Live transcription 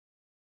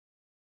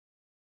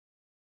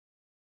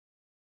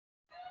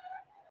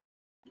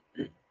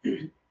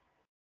Oh,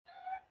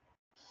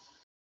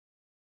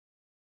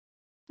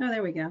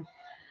 there we go.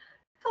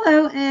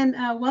 Hello, and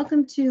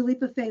welcome to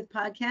Leap of Faith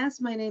podcast.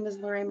 My name is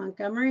Lorraine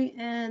Montgomery,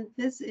 and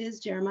this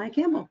is Jeremiah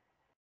Campbell.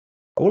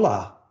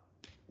 Hola.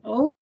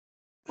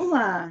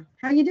 Hola.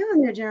 How you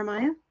doing there,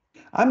 Jeremiah?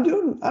 I'm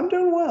doing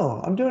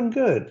well. I'm doing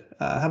good.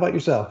 How about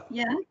yourself?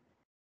 Yeah,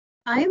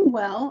 I am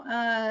well.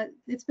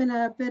 It's been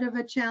a bit of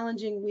a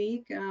challenging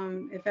week.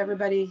 If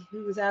everybody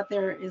who was out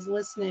there is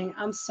listening,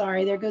 I'm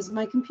sorry. There goes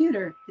my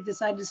computer. It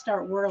decided to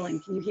start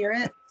whirling. Can you hear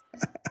it?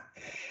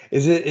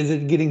 Is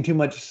it getting too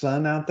much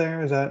sun out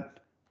there? Is that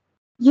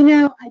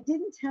I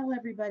didn't tell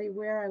everybody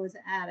where I was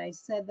at. I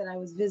said that I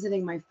was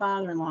visiting my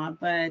father-in-law,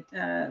 but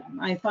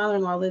my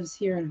father-in-law lives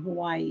here in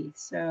Hawaii.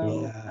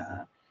 So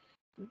yeah.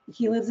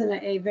 he lives in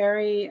a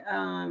very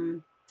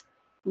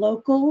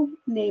local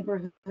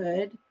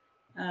neighborhood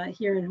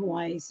here in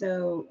Hawaii.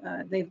 So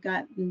they've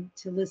gotten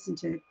to listen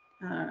to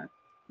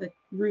the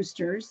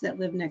roosters that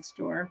live next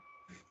door.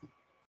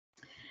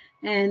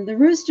 And the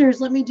roosters,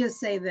 let me just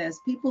say this,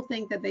 people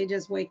think that they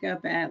just wake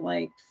up at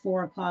like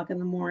 4 o'clock in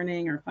the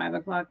morning or 5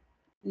 o'clock.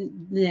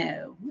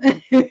 No,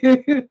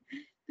 they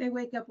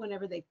wake up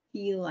whenever they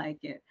feel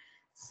like it.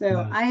 So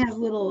No. I have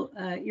little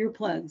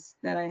earplugs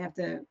that I have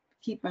to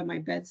keep by my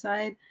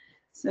bedside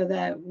so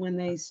that when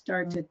they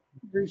start to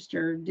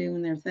rooster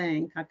doing their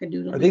thing,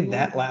 cock-a-doodle Are they doodle.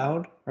 that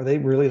loud? Are they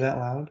really that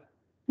loud?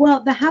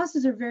 Well, the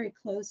houses are very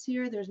close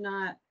here.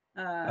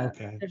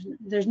 Okay.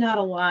 There's not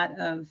a lot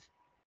of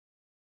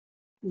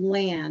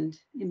land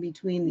in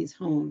between these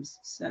homes.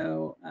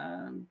 So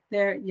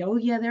they're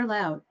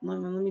loud. Let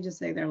me just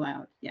say they're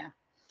loud. Yeah.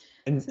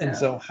 And so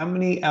So how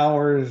many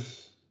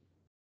hours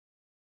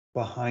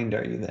behind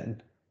are you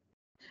then?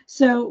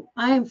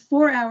 I am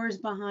 4 hours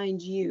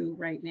behind you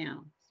right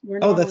now. We're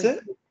Oh, that's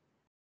normally, it?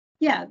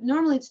 yeah,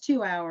 normally it's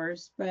 2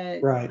 hours,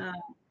 but Right.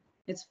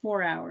 it's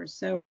 4 hours.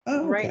 So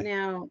Oh, right okay.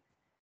 now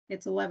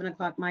it's 11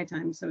 o'clock my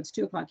time. So it's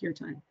 2 o'clock your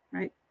time,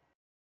 right?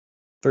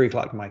 3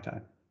 o'clock my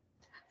time.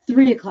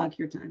 3 o'clock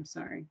your time.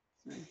 Sorry.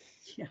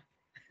 Yeah.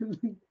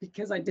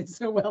 Because I did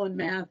so well in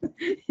math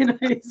in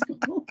high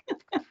school.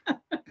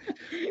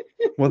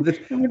 Well, this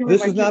I wonder where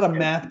this my is not kids a go.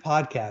 math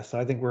podcast, so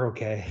I think we're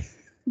okay.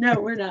 No,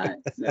 we're not.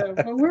 So,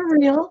 but we're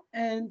real.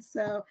 And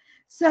so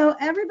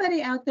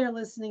everybody out there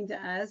listening to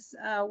us,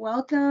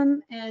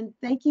 welcome and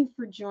thank you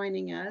for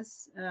joining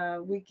us.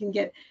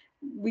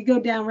 We go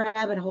down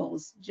rabbit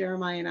holes.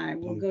 Jeremiah and I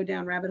will go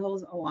down rabbit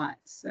holes a lot.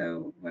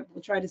 So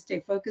we'll try to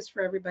stay focused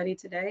for everybody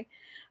today.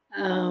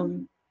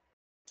 Um,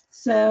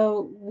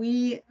 so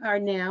we are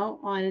now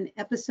on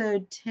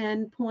episode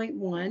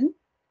 10.1.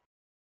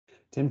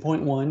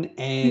 10.1 You've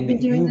and been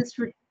doing you this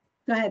for,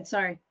 go ahead.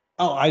 Sorry.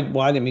 I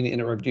didn't mean to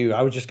interrupt you.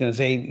 I was just going to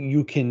say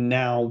you can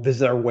now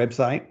visit our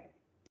website,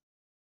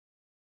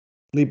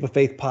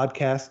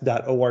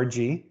 leapoffaithpodcast.org.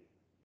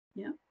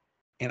 Yeah.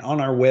 And on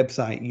our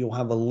website, you'll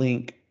have a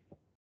link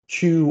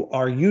to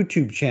our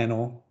YouTube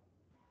channel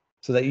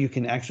so that you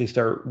can actually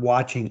start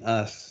watching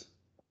us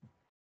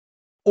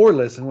or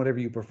listen, whatever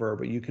you prefer,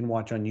 but you can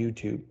watch on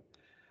YouTube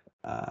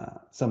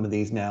some of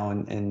these now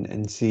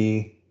and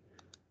see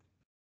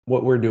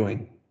what we're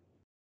doing.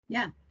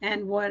 Yeah.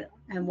 And what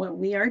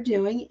we are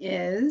doing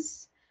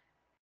is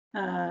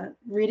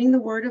reading the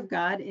Word of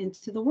God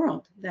into the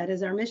world. That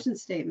is our mission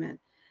statement.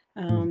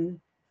 Um,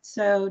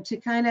 so to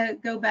kind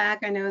of go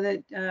back, I know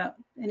that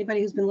anybody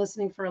who's been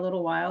listening for a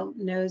little while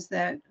knows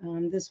that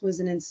this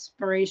was an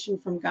inspiration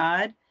from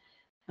God.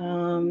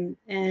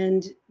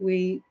 And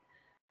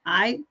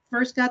I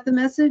first got the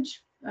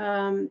message,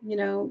 and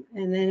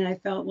then I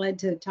felt led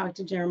to talk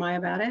to Jeremiah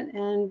about it.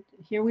 And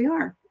here we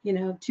are,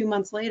 2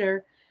 months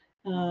later.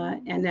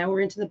 And now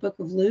we're into the book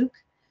of Luke.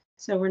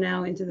 So we're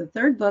now into the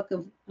third book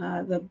of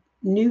the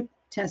New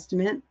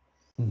Testament.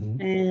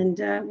 Mhm.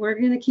 And we're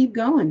going to keep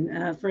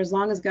going for as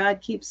long as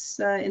God keeps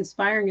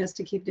inspiring us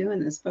to keep doing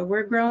this. But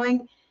we're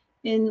growing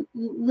in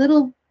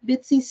little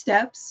bitsy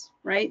steps,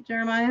 right,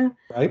 Jeremiah?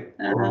 Right?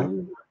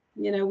 Right.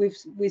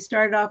 We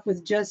started off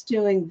with just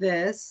doing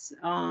this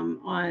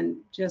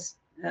on just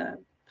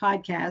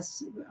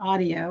podcasts,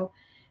 audio,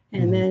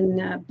 and Mhm.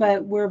 then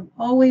but we're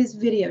always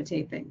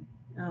videotaping.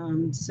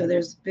 So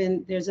there's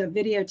a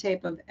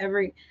videotape of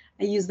every.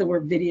 I use the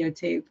word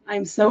videotape.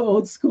 I'm so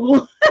old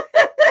school.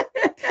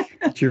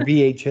 Get your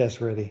VHS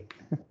ready.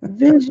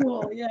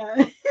 Visual,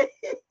 yeah.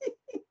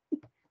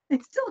 I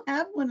still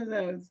have one of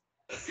those.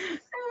 I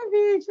have a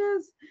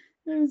VHS.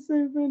 That was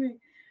so funny.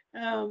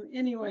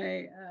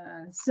 Anyway,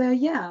 so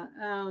yeah,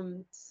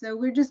 so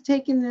we're just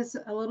taking this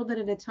a little bit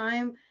at a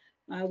time.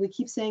 We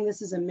keep saying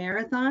this is a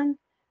marathon.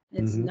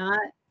 It's Mhm. not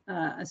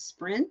a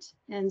sprint,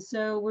 and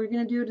so we're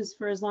going to do it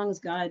for as long as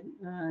God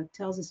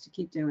tells us to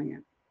keep doing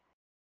it.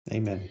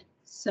 Amen.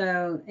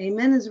 So,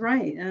 amen is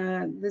right.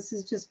 This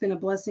has just been a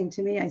blessing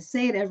to me. I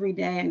say it every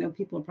day. I know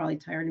people are probably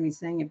tired of me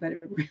saying it, but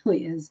it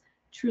really is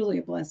truly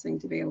a blessing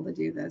to be able to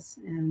do this.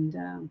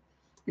 And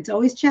it's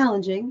always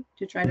challenging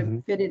to try to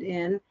Mhm. fit it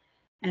in.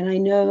 And I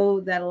know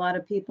that a lot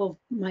of people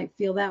might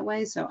feel that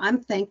way. So I'm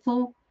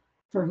thankful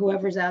for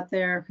whoever's out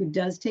there who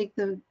does take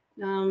the.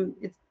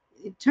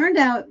 It turned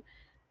out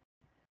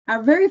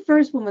Our very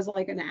first one was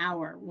like an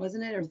hour,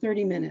 wasn't it? Or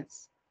 30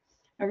 minutes.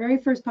 Our very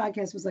first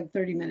podcast was like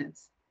 30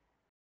 minutes.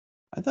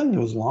 I thought it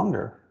was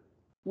longer.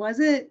 Was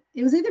it?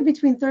 It was either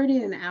between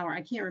 30 and an hour.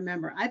 I can't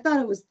remember. I thought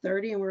it was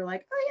 30 and we were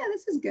like, oh yeah,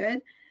 this is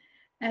good.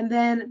 And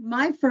then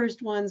my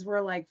first ones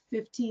were like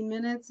 15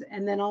 minutes.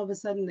 And then all of a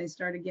sudden they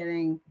started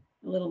getting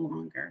a little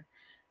longer.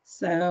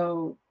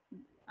 So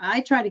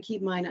I try to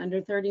keep mine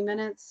under 30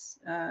 minutes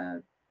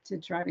to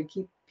try to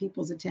keep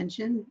people's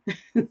attention.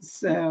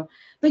 So,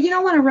 but you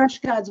don't want to rush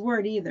God's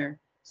word either.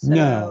 So,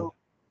 No,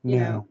 you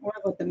know, no. or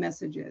what the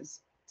message is.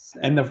 So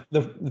And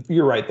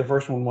you're right. The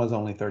first one was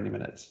only 30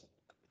 minutes.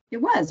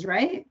 it was,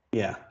 right?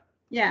 Yeah.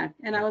 Yeah.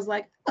 And I was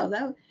like, oh,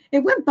 that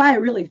it went by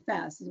really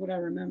fast, is what I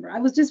remember. I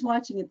was just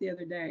watching it the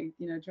other day,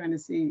 you know, trying to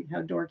see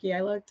how dorky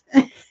I looked.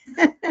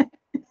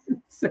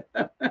 So,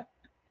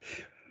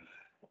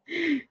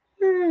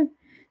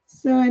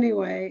 so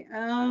anyway,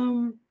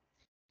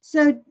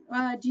 do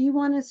you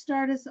want to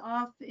start us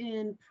off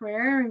in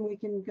prayer and we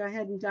can go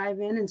ahead and dive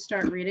in and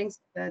start reading so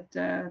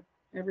that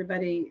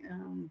everybody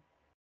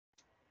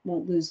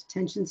won't lose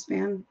attention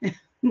span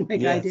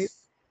like I do?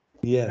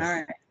 Yes. All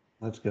right.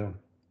 Let's go.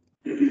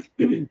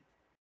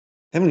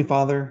 Heavenly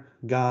Father,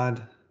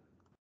 God,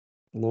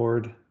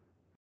 Lord,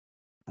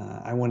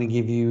 I want to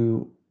give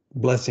you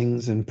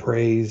blessings and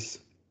praise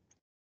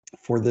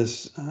for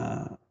this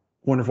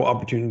wonderful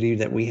opportunity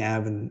that we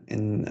have and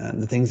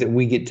the things that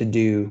we get to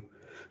do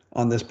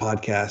on this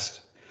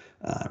podcast,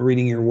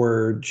 reading your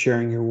word,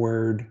 sharing your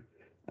word,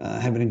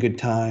 having a good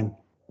time,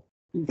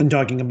 and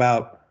talking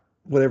about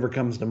whatever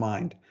comes to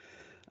mind.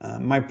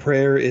 My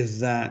prayer is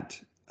that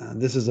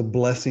this is a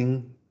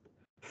blessing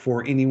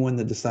for anyone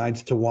that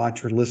decides to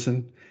watch or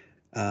listen.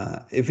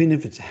 Even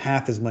if it's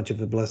half as much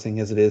of a blessing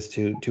as it is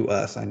to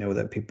us, I know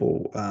that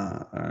people,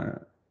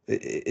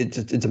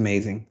 it's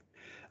amazing,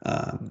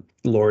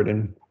 Lord.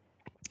 And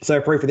so I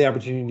pray for the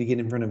opportunity to get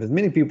in front of as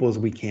many people as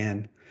we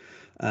can.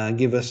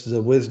 Give us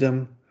the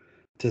wisdom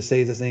to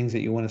say the things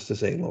that you want us to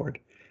say, Lord.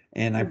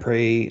 And I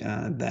pray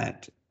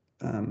that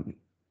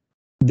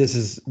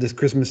this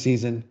Christmas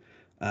season,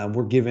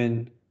 we're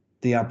given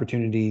the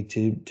opportunity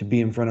to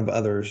be in front of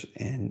others,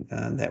 and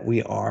that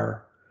we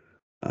are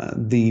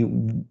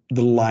the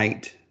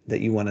light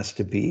that you want us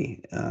to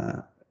be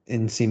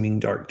in seeming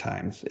dark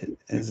times,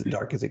 as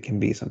dark as it can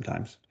be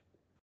sometimes.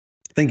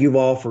 Thank you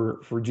all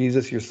for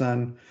Jesus, your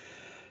Son,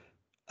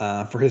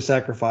 for his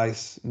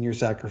sacrifice and your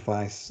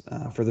sacrifice,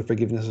 for the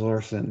forgiveness of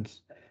our sins.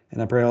 And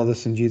I pray all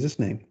this in Jesus'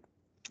 name.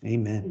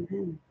 Amen.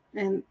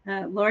 Amen.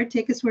 And Lord,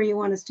 take us where you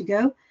want us to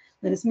go.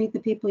 Let us meet the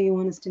people you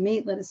want us to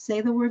meet. Let us say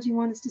the words you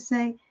want us to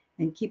say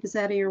and keep us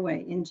out of your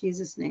way. In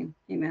Jesus' name,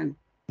 amen.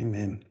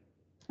 Amen.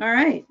 All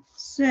right.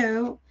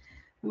 So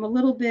I'm a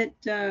little bit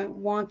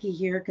wonky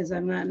here because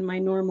I'm not in my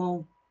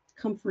normal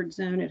comfort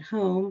zone at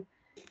home.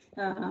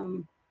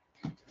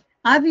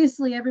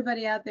 Obviously,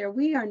 everybody out there,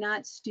 we are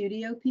not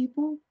studio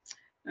people.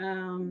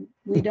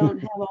 We don't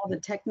have all the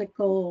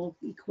technical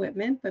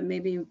equipment, but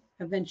maybe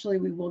eventually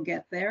we will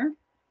get there.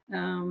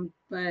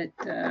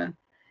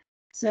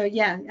 So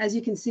yeah, as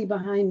you can see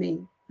behind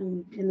me,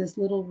 I'm in this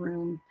little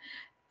room.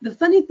 The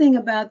funny thing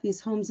about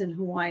these homes in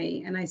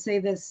Hawaii, and I say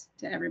this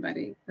to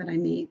everybody that I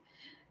meet,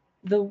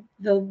 the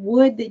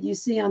wood that you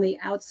see on the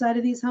outside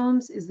of these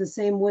homes is the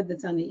same wood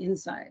that's on the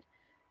inside.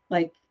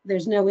 Like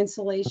there's no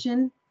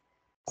insulation.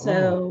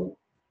 So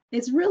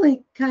it's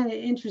really kind of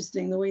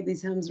interesting the way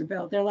these homes are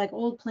built. They're like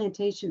old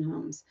plantation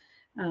homes.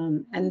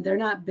 And they're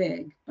not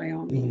big by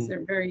all means.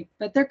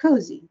 But they're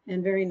cozy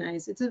and very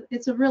nice.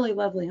 It's a really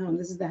lovely home.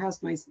 This is the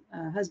house my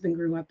husband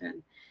grew up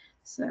in.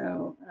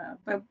 So,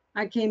 but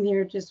I came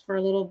here just for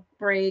a little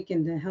break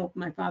and to help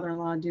my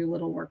father-in-law do a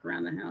little work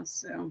around the house.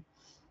 So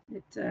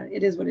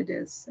it is what it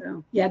is.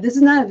 So yeah, this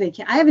is not a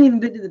vacation. I haven't even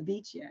been to the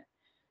beach yet.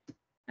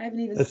 I haven't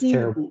even seen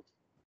the beach.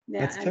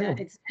 Yeah, That's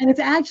terrible. It's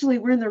actually,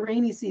 we're in the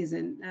rainy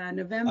season,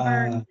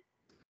 November.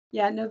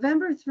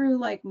 November through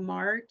like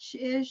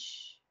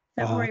March-ish.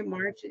 February,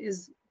 March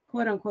is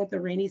quote unquote the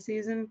rainy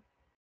season.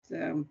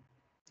 So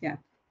yeah.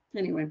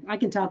 Anyway, I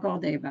can talk all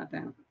day about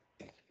that.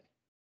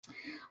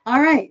 All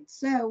right.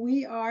 So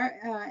we are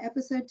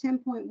episode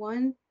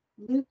 10.1,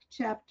 Luke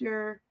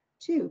chapter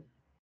 2.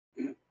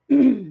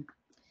 The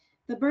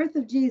birth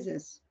of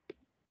Jesus.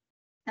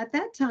 At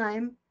that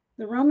time,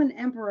 the Roman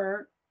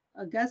Emperor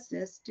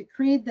Augustus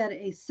decreed that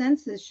a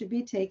census should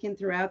be taken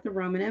throughout the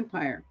Roman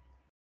Empire.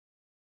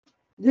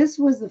 This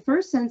was the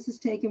first census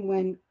taken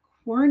when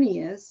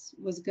Quirinius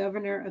was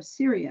governor of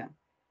Syria.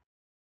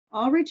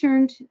 All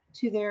returned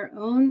to their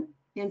own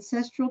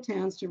ancestral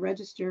towns to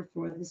register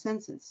for the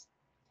census.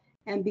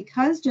 And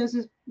because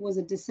Joseph was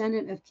a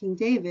descendant of King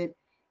David,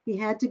 he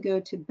had to go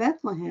to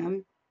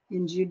Bethlehem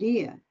in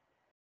Judea.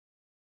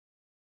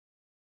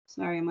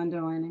 Sorry, I'm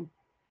underlining.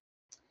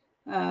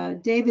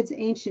 David's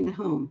ancient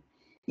home.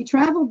 He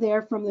traveled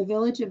there from the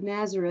village of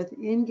Nazareth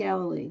in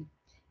Galilee.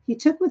 He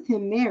took with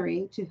him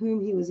Mary, to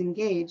whom he was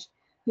engaged,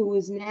 who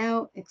was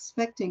now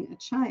expecting a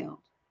child.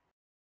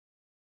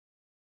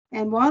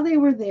 And while they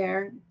were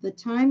there, the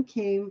time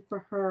came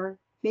for her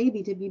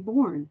baby to be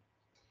born.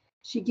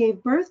 She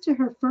gave birth to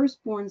her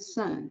firstborn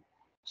son.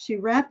 She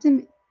wrapped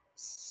him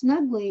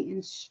snugly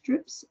in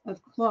strips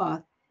of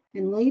cloth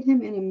and laid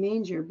him in a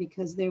manger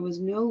because there was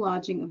no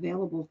lodging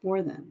available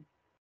for them.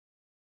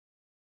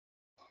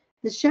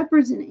 The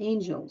shepherds and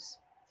angels.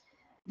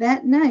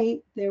 That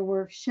night there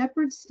were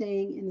shepherds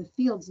staying in the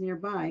fields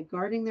nearby,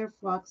 guarding their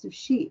flocks of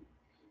sheep.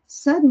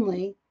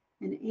 Suddenly,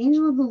 an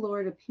angel of the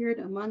Lord appeared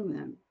among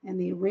them, and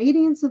the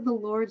radiance of the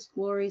Lord's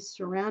glory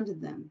surrounded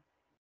them.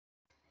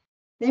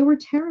 They were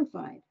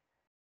terrified,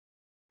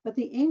 but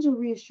the angel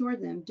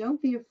reassured them,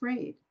 "Don't be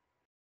afraid."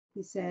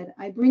 He said,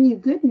 "I bring you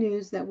good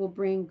news that will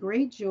bring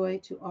great joy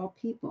to all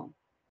people.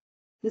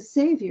 The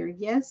Savior,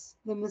 yes,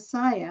 the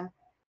Messiah,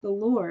 the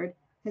Lord,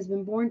 has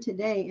been born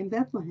today in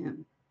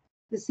Bethlehem,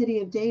 the city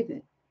of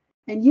David,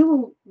 and you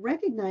will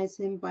recognize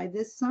him by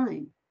this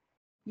sign.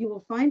 You will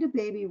find a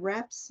baby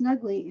wrapped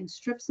snugly in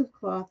strips of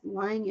cloth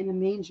lying in a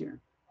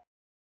manger."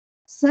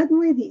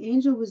 Suddenly the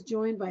angel was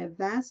joined by a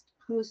vast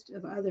host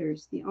of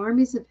others, the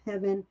armies of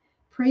heaven,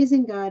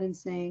 praising God and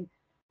saying,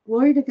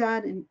 "Glory to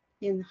God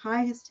in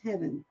highest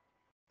heaven,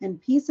 and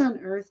peace on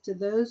earth to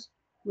those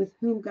with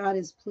whom God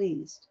is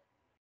pleased."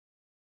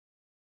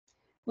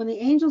 When the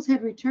angels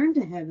had returned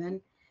to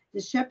heaven,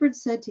 the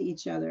shepherds said to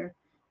each other,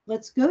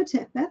 "Let's go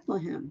to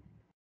Bethlehem.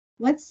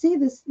 Let's see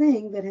this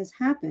thing that has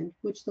happened,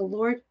 which the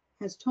Lord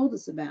has told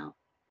us about."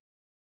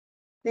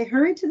 They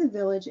hurried to the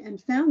village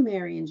and found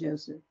Mary and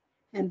Joseph,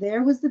 and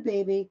there was the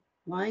baby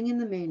lying in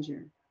the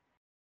manger.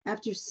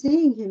 After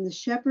seeing him, the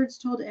shepherds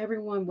told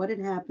everyone what had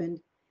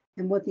happened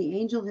and what the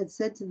angel had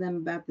said to them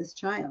about this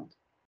child.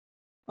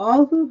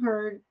 All who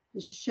heard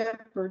the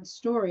shepherd's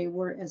story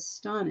were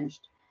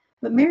astonished,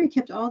 but Mary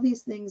kept all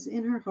these things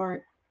in her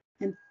heart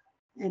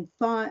and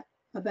thought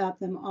about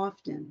them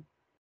often.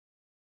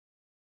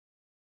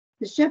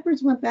 The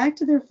shepherds went back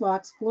to their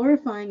flocks,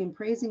 glorifying and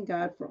praising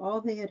God for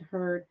all they had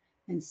heard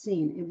and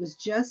seen. It was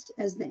just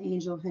as the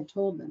angel had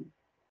told them.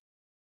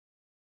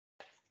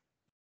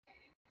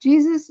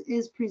 Jesus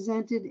is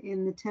presented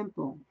in the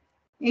temple.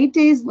 8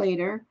 days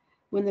later,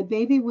 when the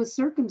baby was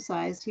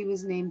circumcised, he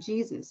was named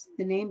Jesus,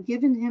 the name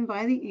given him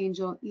by the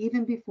angel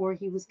even before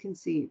he was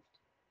conceived.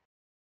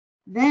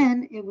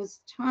 Then it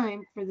was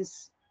time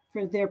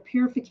for their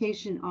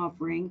purification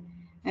offering,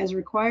 as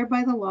required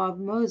by the law of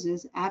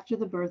Moses after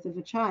the birth of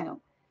a child.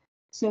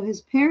 So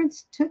his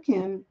parents took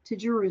him to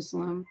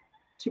Jerusalem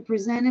to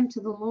present him to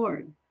the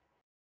Lord.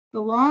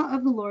 The law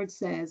of the Lord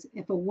says,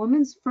 if a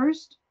woman's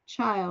first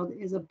child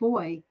is a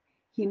boy,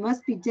 he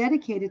must be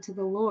dedicated to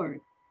the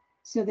Lord.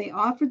 So they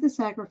offered the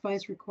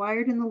sacrifice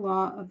required in the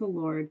law of the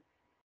Lord,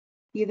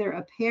 either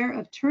a pair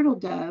of turtle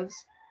doves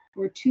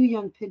or 2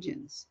 young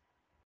pigeons.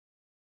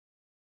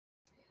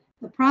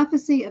 The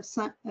prophecy of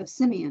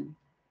Simeon.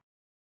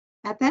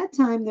 At that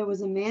time, there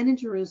was a man in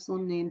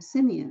Jerusalem named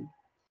Simeon.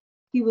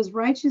 He was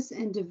righteous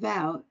and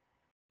devout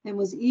and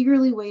was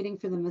eagerly waiting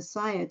for the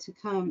Messiah to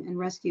come and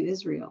rescue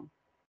Israel.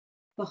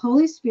 The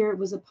Holy Spirit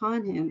was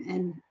upon him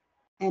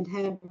and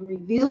had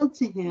revealed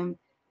to him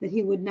that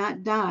he would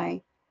not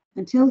die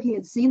until he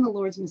had seen the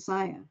Lord's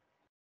Messiah.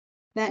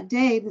 That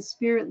day, the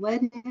Spirit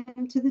led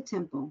him to the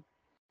temple.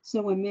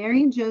 So when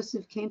Mary and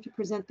Joseph came to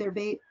present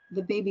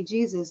the baby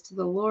Jesus to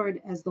the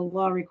Lord as the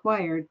law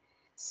required,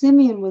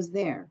 Simeon was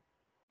there.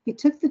 He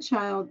took the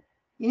child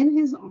in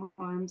his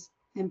arms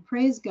and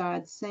praised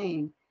God,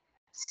 saying,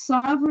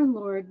 "Sovereign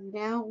Lord,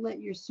 now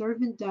let your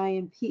servant die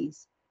in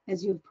peace,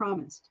 as you have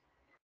promised.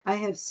 I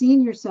have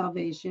seen your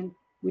salvation,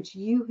 which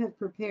you have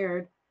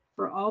prepared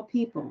for all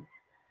people.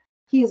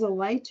 He is a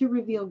light to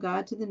reveal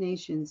God to the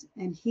nations,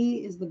 and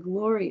he is the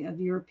glory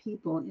of your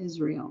people,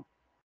 Israel."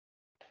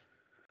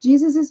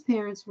 Jesus'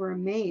 parents were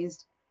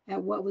amazed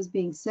at what was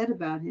being said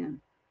about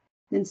him.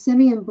 Then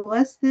Simeon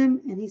blessed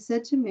them, and he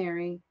said to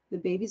Mary, the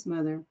baby's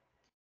mother,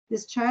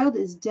 "This child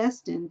is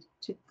destined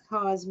to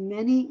cause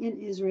many in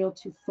Israel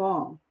to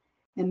fall,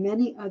 and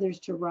many others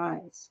to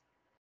rise.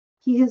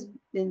 He has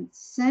been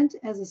sent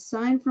as a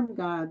sign from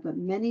God, but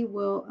many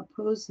will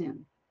oppose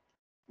him.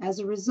 As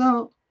a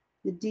result,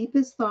 the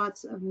deepest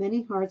thoughts of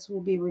many hearts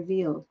will be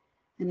revealed,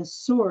 and a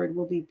sword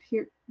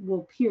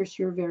will pierce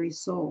your very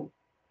soul."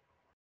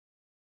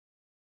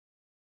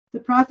 The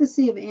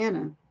prophecy of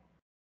Anna.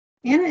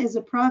 Anna,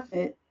 a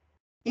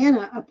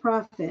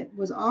prophet,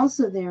 was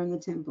also there in the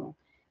temple.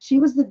 She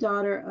was the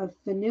daughter of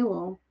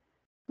Phanuel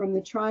from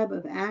the tribe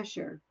of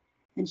Asher,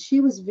 and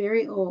she was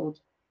very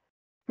old.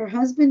 Her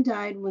husband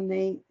died when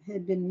they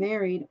had been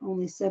married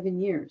only 7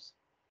 years.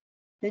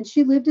 Then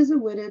she lived as a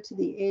widow to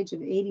the age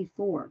of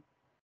 84.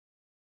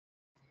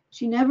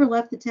 She never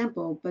left the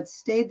temple, but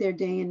stayed there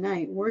day and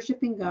night,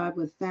 worshiping God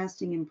with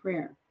fasting and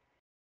prayer.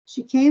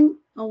 She came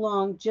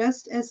along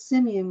just as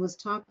Simeon was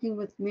talking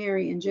with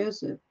Mary and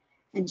Joseph,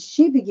 and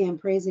she began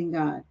praising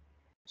God.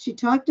 She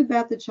talked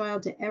about the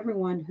child to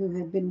everyone who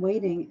had been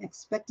waiting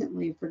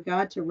expectantly for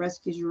God to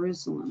rescue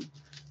Jerusalem.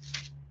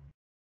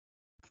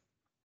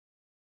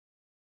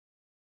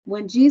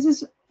 When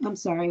Jesus'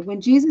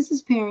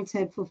 parents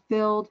had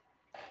fulfilled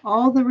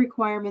all the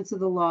requirements of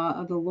the law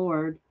of the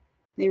Lord,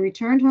 they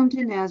returned home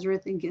to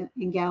Nazareth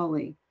in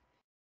Galilee.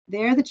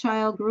 There the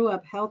child grew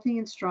up healthy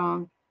and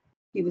strong.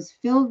 He was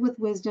filled with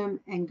wisdom,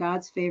 and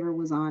God's favor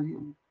was on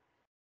him.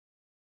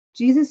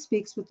 Jesus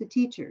speaks with the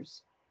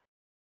teachers.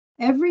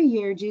 Every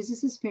year,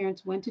 Jesus'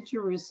 parents went to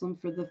Jerusalem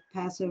for the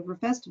Passover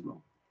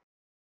festival.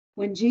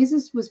 When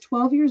Jesus was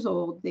 12 years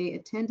old, they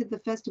attended the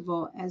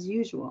festival as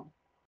usual.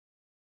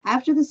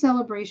 After the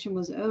celebration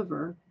was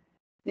over,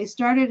 they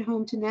started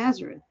home to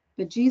Nazareth,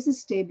 but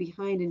Jesus stayed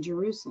behind in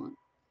Jerusalem.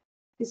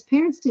 His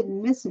parents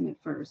didn't miss him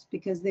at first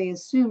because they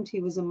assumed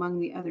he was among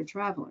the other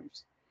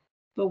travelers.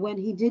 But when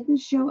he didn't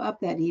show up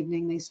that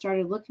evening, they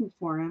started looking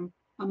for him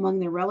among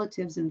their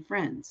relatives and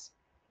friends.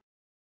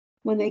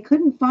 When they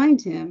couldn't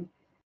find him,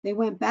 they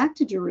went back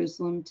to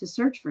Jerusalem to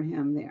search for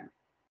him there.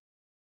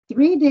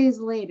 3 days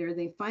later,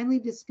 they finally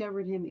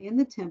discovered him in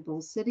the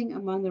temple, sitting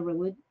among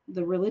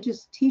the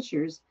religious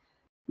teachers,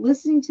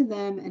 listening to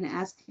them and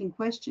asking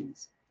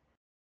questions.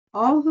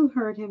 All who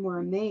heard him were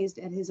amazed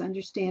at his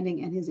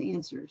understanding and his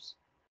answers.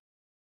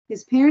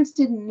 His parents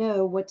didn't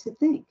know what to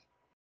think.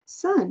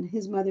 Son,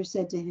 his mother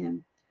said to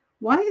him,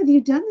 why have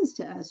you done this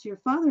to us? Your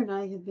father and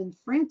I have been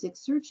frantic,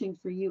 searching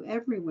for you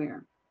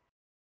everywhere.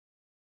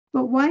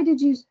 But why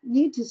did you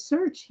need to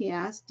search? He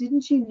asked.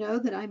 Didn't you know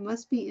that I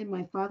must be in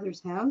my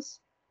father's house?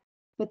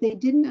 But they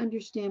didn't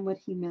understand what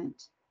he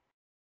meant.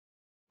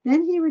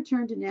 Then he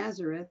returned to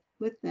Nazareth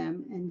with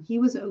them, and he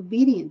was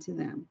obedient to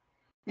them.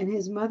 And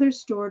his mother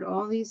stored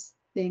all these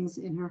things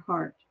in her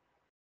heart.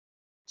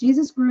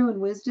 Jesus grew in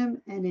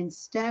wisdom and in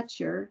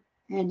stature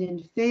and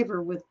in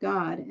favor with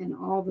God and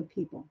all the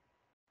people.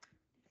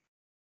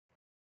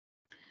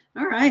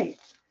 All right.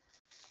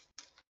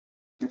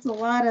 That's a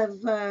lot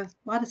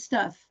of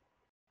stuff.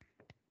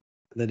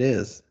 That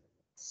is.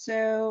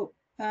 So,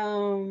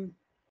 well,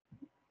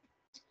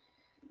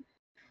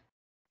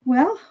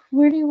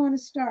 where do you want to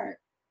start?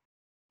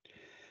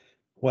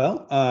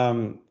 Well,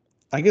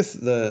 I guess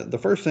the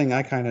first thing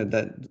I kind of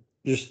that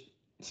just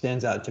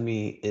stands out to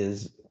me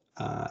is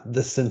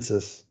the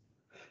census.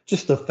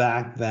 Just the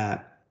fact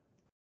that,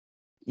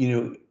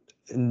 in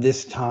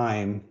this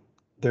time,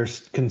 they're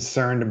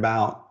concerned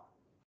about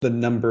the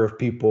number of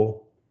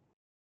people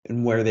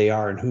and where they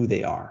are and who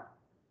they are.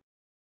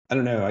 I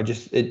don't know.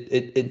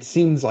 It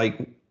seems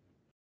like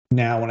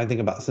now when I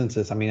think about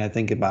census, I mean, I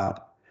think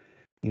about,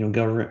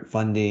 government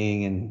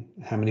funding and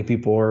how many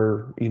people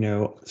are,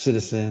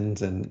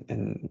 citizens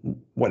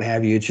and what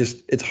have you.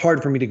 It's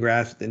hard for me to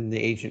grasp in the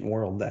ancient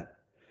world that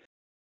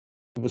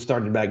it was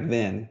started back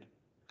then.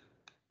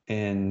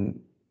 And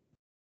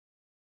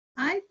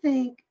I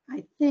think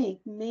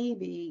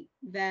maybe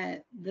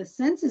that the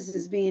census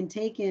is being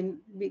taken.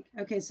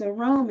 Okay, so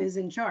Rome is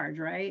in charge,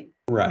 right?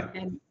 right.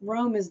 And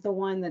Rome is the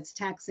one that's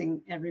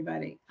taxing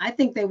everybody. I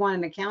think they want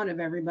an account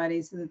of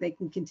everybody so that they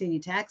can continue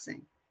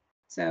taxing.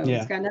 So Yeah.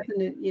 it's got nothing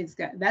to,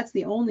 that's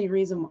the only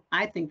reason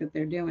I think that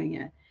they're doing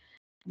it.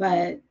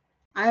 But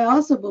I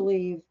also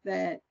believe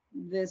that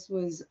this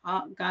was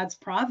God's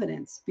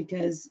providence,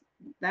 because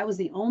that was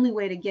the only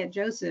way to get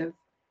Joseph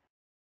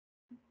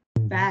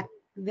back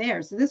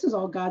there. So this was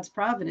all God's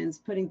providence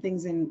putting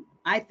things in,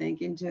 I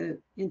think,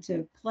 into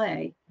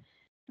play,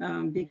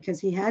 because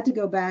he had to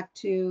go back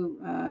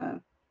to,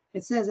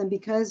 it says, and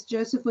because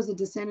Joseph was a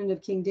descendant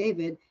of King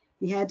David,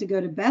 he had to go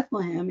to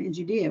Bethlehem in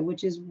Judea,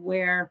 which is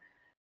where,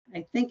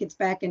 I think it's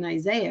back in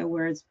Isaiah,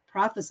 where it's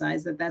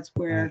prophesied that that's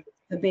where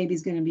the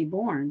baby's going to be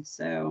born.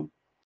 So,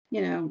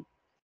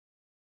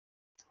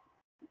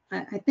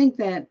 I think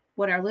that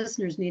what our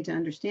listeners need to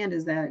understand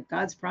is that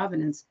God's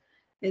providence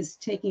is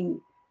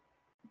taking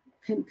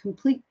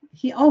complete,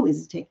 he always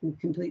is taking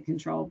complete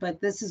control,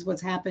 but this is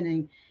what's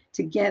happening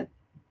to get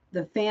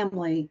the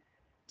family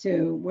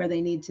to where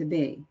they need to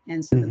be,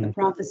 and so that the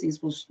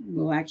prophecies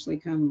will actually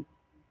come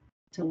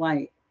to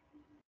light.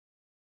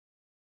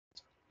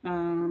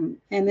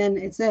 And then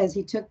it says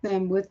he took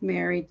them with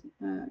Mary,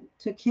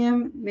 took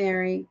him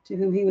Mary, to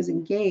whom he was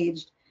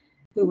engaged,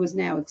 who was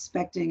now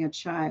expecting a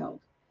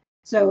child.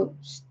 So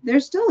they're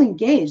still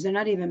engaged. They're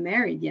not even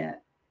married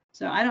yet.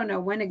 So I don't know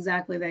when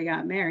exactly they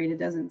got married. It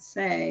doesn't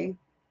say,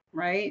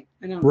 right?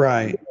 I don't.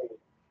 Right.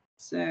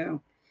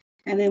 So,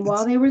 and then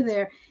while they were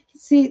there,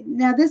 see,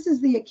 now this is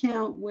the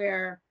account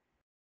where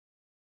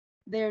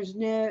there's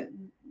no,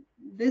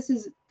 this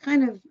is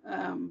kind of,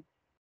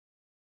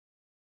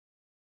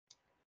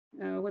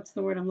 what's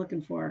the word I'm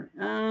looking for?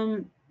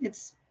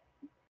 It's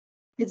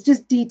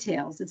just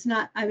details. It's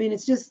not, I mean,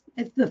 it's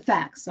the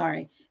facts.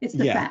 Sorry. It's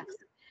the facts.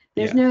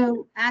 There's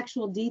no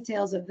actual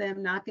details of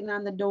them knocking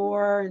on the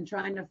door and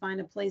trying to find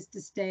a place to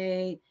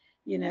stay.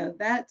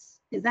 That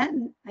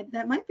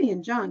might be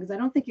in John, because I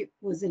don't think it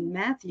was in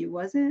Matthew.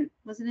 Was it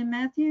in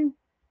Matthew?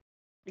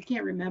 I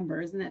can't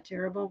remember. Isn't that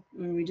terrible?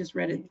 I mean, we just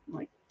read it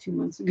like 2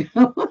 months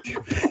ago.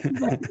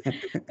 but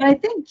I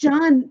think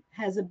John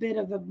has a bit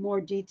of a more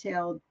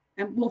detailed,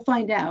 and we'll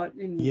find out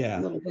in a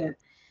little bit.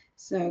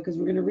 So, because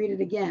we're going to read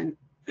it again.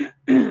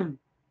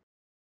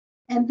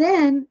 And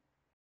then,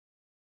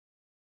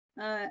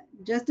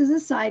 just as a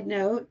side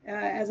note,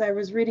 as I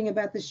was reading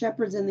about the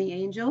shepherds and the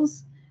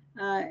angels,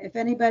 if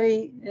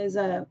anybody is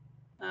a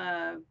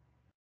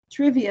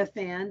trivia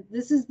fan,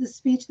 this is the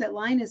speech that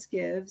Linus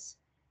gives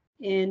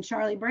in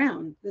Charlie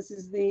Brown. This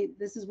is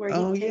where he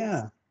Oh takes.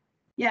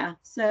 yeah.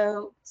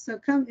 So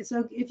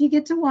if you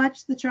get to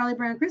watch the Charlie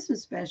Brown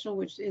Christmas special,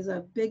 which is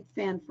a big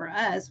fan for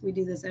us, we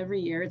do this every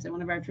year. It's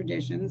one of our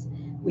traditions.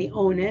 We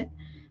own it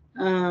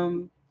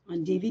on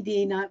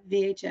DVD, not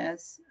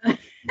VHS.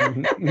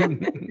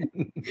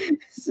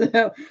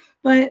 So,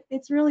 but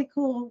it's really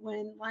cool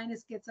when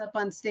Linus gets up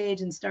on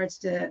stage and starts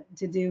to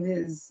do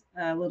his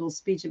little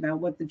speech about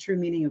what the true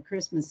meaning of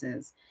Christmas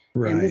is.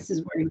 Right. And this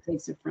is where he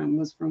takes it from,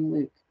 was from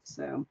Luke.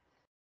 So,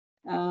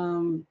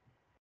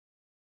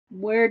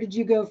 where did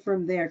you go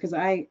from there? Because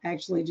I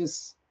actually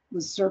just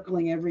was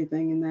circling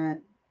everything in that.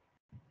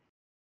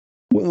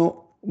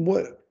 Well,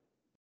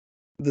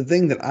 the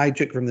thing that I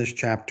took from this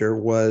chapter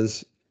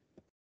was,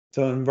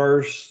 so in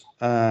verse,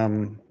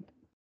 well,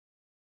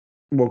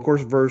 of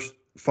course, verse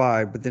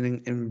 5, but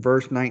then in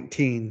verse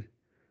 19,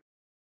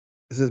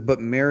 it says,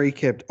 "But Mary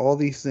kept all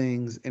these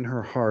things in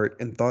her heart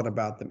and thought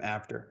about them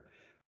after."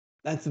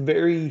 That's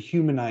very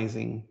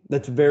humanizing.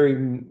 That's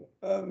very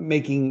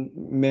making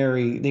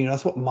Mary,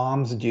 that's what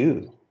moms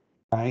do,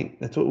 right?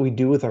 That's what we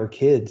do with our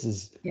kids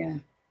is Yeah.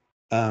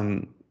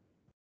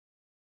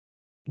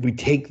 We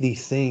take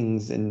these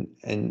things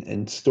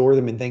and store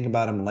them and think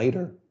about them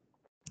later.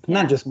 Yeah.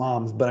 Not just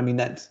moms, but I mean,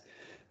 that's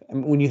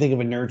when you think of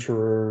a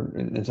nurturer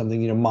and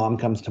something, mom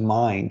comes to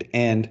mind.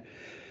 And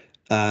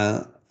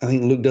I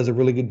think Luke does a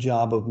really good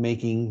job of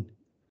making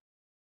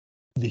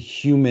the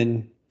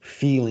human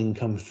feeling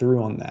come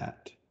through on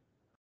that.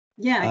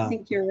 Yeah, I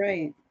think you're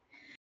right.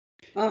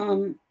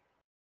 I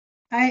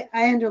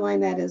underline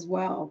that as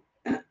well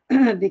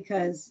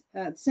because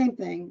same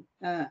thing.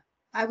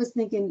 I was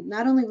thinking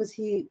not only was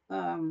he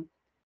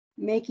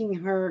making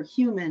her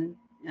human,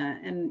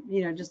 and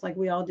just like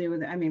we all do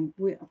with, I mean,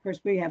 of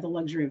course we have the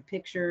luxury of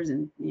pictures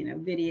and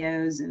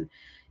videos and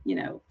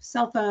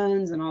cell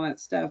phones and all that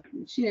stuff.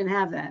 She didn't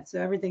have that,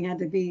 so everything had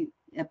to be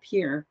up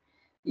here.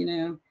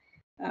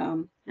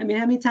 I mean,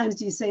 how many times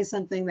do you say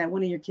something that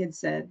one of your kids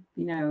said,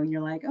 and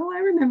you're like, oh, I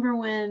remember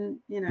when,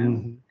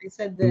 they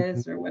said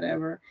this or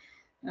whatever.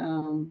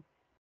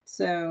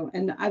 So,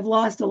 and I've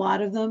lost a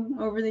lot of them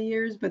over the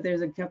years, but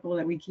there's a couple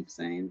that we keep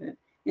saying. But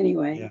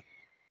anyway,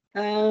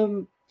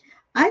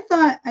 I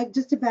thought,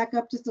 just to back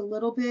up just a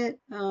little bit,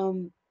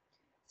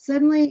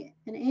 suddenly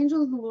an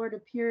angel of the Lord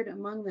appeared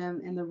among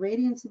them, and the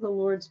radiance of the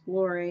Lord's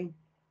glory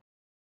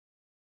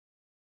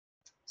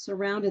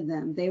surrounded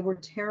them. They were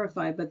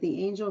terrified, but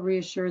the angel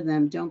reassured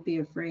them, don't be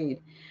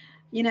afraid.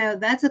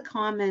 That's a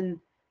common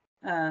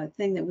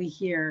thing that we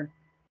hear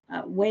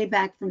way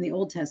back from the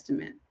Old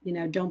Testament.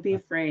 Don't be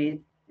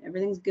afraid.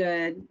 Everything's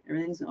good.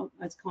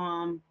 It's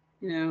calm.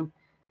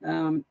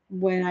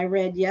 When I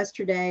read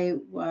yesterday,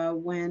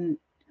 when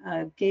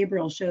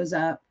Gabriel shows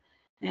up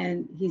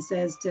and he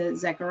says to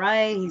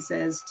Zechariah, he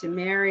says to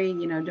Mary,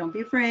 don't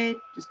be afraid.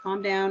 Just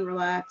calm down,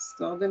 relax.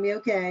 It's all going to be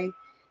okay.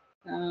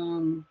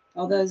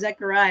 Although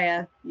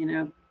Zechariah,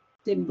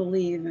 didn't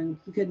believe and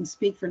he couldn't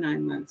speak for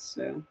 9 months.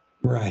 So,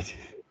 right.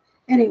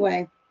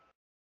 Anyway,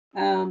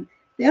 the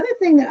other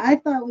thing that I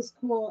thought was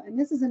cool, and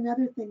this is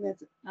another thing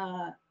that's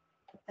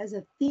as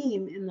a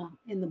theme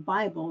in the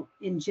Bible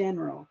in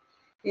general,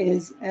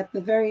 is at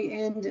the very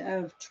end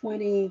of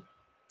 20.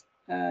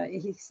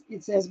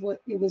 It says,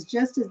 "What it was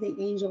just as the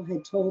angel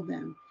had told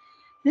them."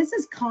 This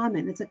is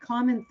common. It's a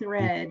common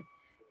thread.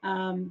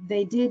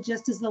 They did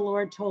just as the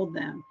Lord told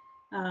them.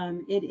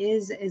 It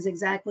is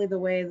exactly the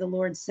way the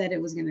Lord said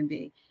it was going to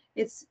be.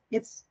 It's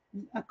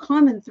a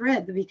common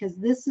thread because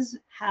this is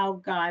how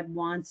God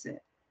wants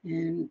it.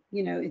 And,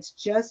 it's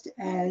just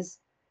as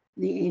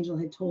the angel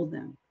had told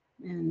them.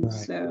 And Right.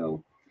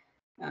 so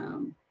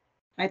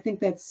I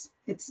think it's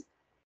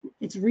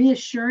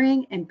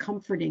reassuring and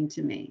comforting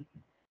to me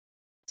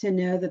to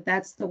know that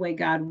that's the way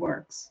God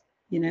works.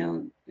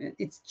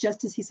 It's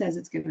just as he says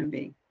it's going to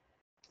be.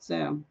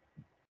 So,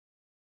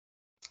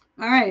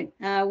 all right.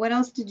 What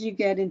else did you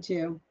get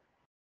into?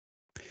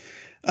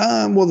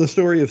 Well, the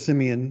story of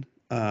Simeon,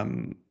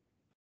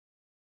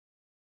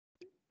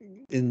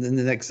 in the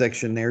next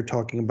section, they're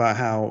talking about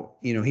how,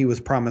 he was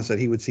promised that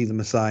he would see the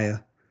Messiah.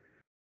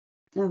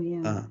 Oh,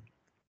 yeah.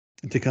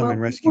 To come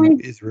and rescue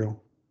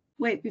Israel.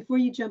 Wait, before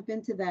you jump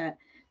into that.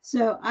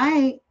 So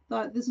I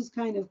thought this was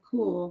kind of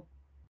cool.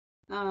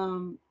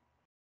 In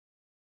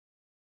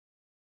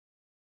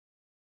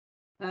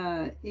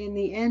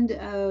the end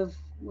of,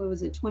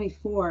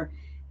 24,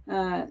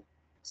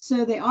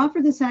 so they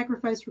offered the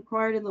sacrifice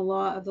required in the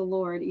law of the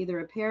Lord, either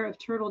a pair of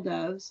turtle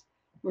doves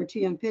or 2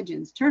 young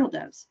pigeons, turtle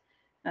doves,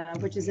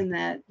 which is in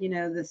that,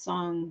 the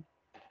song,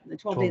 the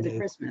 12 Days of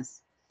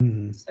Christmas.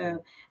 Mm-hmm.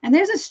 So, and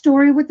there's a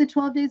story with the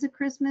 12 Days of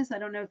Christmas. I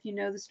don't know if you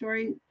know the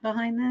story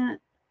behind that.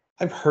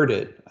 I've heard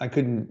it. I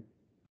couldn't.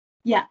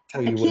 Yeah,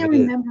 tell you I can't what it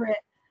remember it.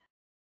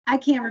 I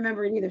can't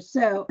remember it either.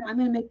 So I'm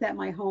going to make that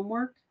my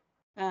homework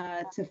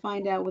to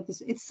find out what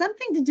this. It's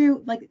something to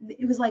do like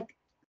it was like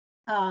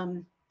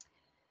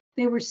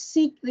they were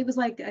it was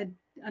like a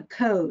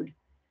code,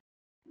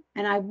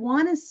 and I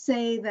want to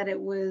say that it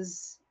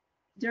was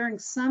during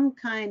some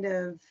kind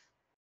of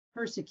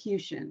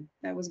persecution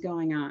that was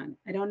going on.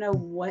 I don't know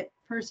what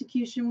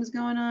persecution was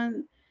going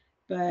on,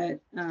 but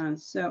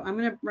so I'm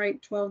going to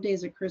write 12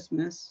 Days of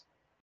Christmas.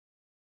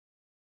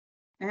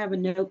 I have a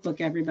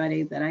notebook,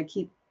 everybody, that I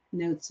keep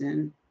notes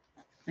in.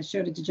 I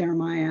showed it to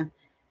Jeremiah.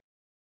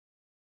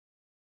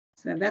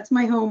 So that's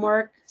my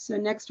homework. So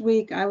next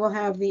week I will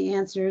have the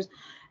answers.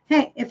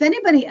 Hey, if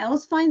anybody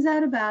else finds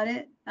out about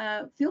it,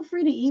 feel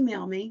free to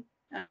email me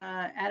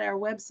at our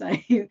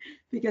website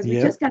because we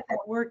just got that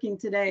working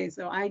today.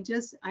 So I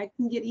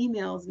can get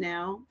emails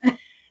now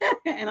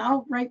and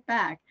I'll write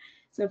back.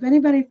 So if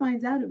anybody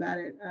finds out about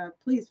it,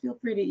 please feel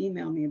free to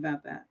email me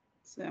about that.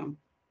 So,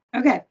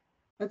 okay,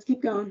 let's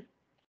keep going.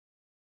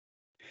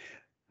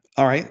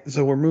 All right.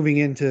 So we're moving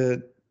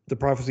into the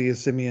prophecy of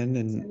Simeon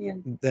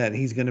and that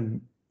he's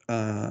going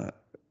to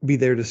be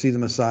there to see the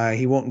Messiah.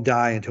 He won't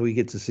die until he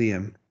gets to see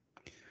him.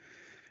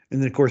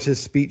 And then, of course, his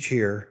speech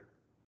here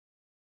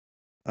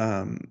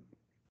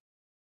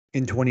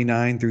in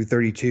 29 through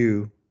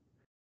 32,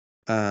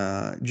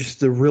 just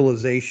the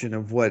realization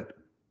of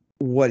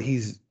what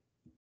he's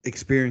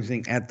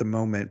experiencing at the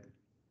moment.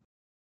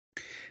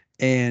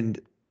 And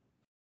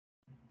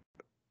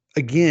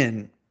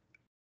again,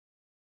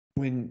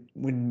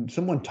 when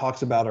someone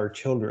talks about our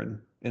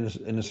children in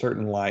a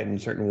certain light, in a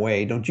certain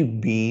way, don't you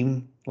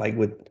beam like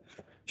with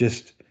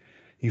just,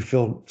 you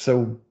feel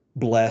so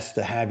blessed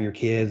to have your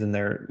kids, and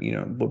they're,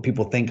 what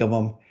people think of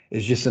them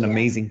is just an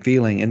amazing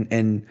feeling.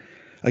 And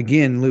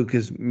again, Luke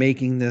is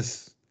making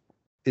this,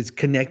 is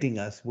connecting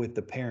us with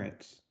the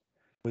parents,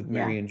 with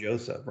Mary and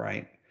Joseph,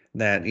 right?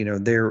 That,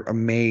 they're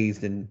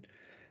amazed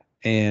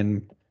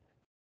and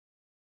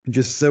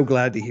just so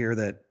glad to hear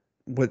that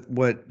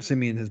what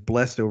Simeon has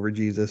blessed over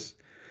Jesus.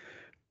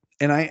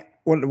 And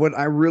what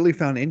I really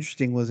found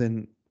interesting was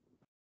in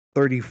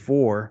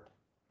 34.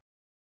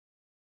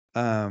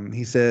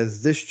 He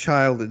says, "This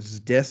child is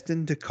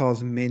destined to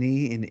cause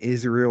many in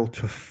Israel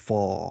to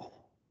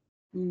fall."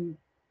 Mm.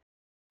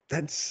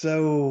 That's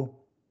so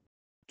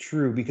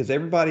true, because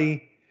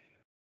everybody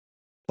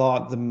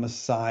thought the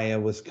Messiah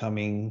was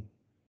coming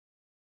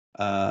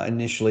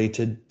initially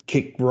to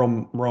kick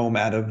Rome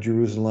out of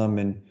Jerusalem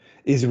and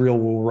Israel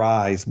will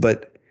rise.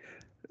 But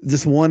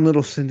this one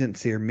little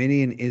sentence here,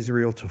 many in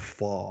Israel to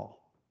fall.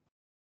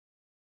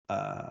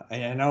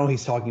 And I know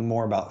he's talking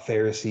more about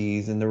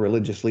Pharisees and the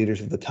religious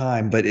leaders of the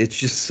time, but it's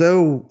just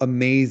so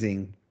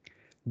amazing.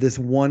 This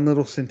one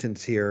little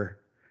sentence here,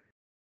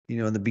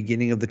 in the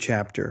beginning of the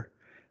chapter,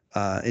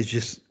 it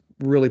just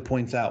really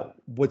points out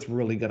what's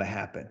really going to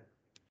happen.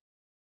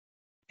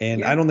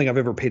 And I don't think I've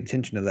ever paid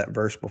attention to that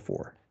verse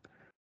before.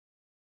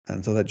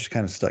 And so that just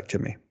kind of stuck to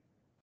me.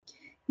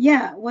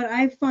 Yeah, what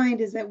I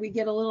find is that we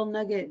get a little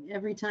nugget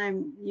every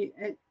time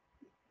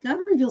God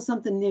reveals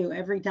something new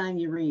every time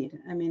you read.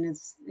 I mean,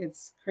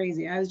 it's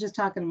crazy. I was just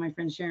talking to my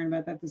friend Sharon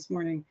about that this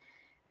morning,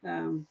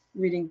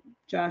 reading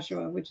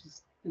Joshua, which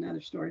is another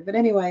story. But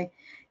anyway,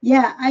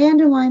 yeah, I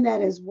underlined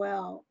that as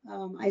well.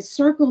 I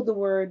circled the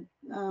word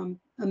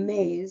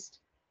amazed,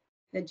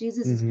 that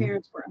Jesus's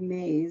parents were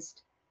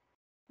amazed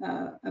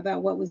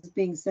about what was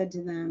being said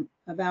to them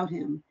about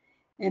him.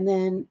 And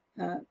then,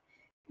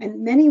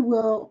 and many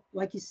will,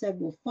 like you said,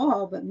 will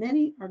fall, but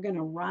many are going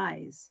to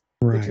rise.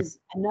 Right. Which is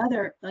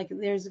another, like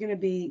there's going to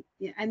be,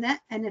 and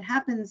it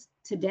happens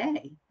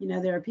today.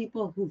 There are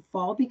people who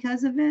fall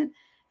because of it,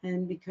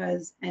 and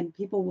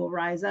people will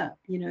rise up.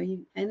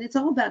 And it's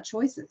all about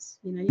choices.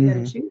 You got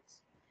to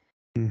choose.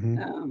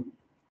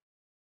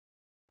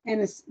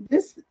 And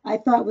this I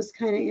thought was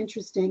kind of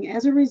interesting.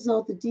 As a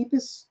result, the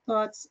deepest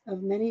thoughts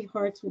of many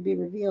hearts will be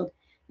revealed,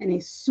 and a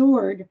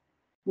sword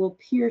will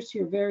pierce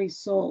your very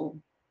soul.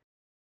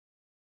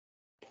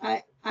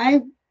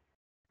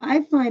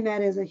 I find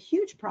that as a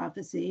huge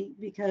prophecy,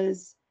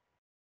 because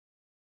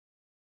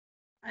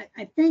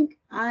I think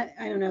I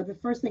don't know, the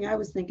first thing I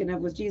was thinking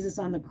of was Jesus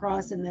on the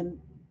cross and then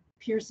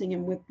piercing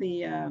him with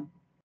the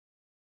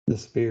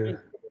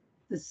spear.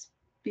 The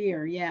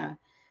spear, yeah,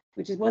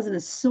 which wasn't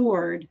a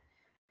sword,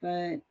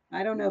 but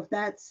I don't know if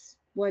that's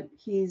what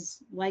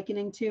he's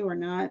likening to or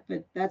not,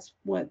 but that's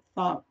what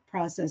thought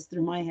processed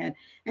through my head.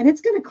 And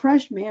it's going to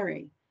crush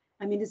Mary.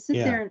 I mean, to sit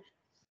there.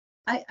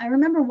 I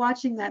remember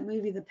watching that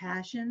movie, The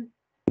Passion.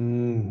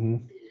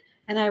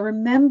 And I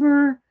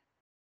remember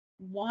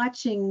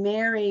watching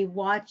Mary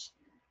watch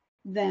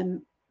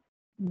them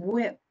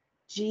whip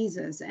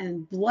Jesus,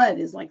 and blood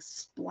is like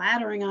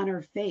splattering on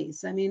her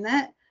face. I mean,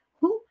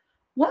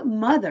 what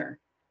mother?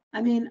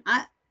 I mean,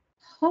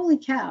 holy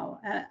cow.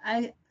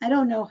 I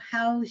don't know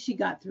how she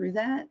got through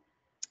that.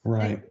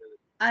 Right.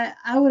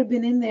 I would have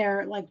been in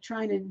there like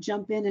trying to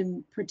jump in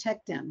and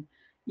protect him,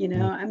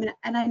 I mean,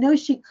 and I know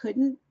she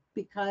couldn't,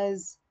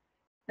 because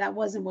that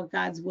wasn't what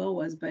God's will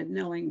was, but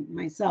knowing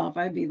myself,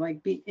 I'd be like,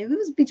 if it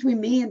was between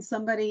me and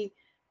somebody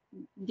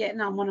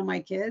getting on one of my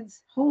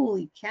kids,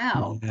 holy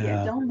cow.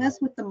 Yeah, don't mess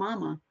with the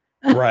mama.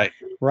 Right,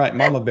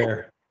 Mama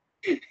Bear.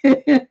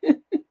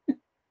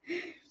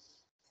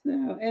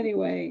 So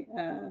anyway,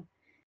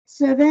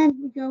 so then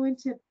we go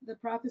into the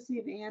prophecy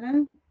of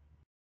Anna.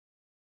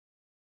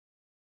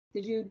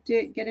 Did you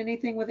get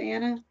anything with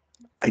Anna?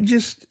 I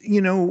just,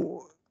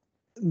 the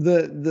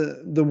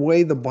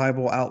way the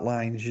Bible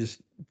outlines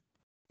just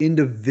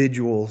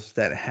individuals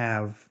that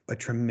have a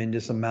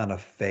tremendous amount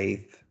of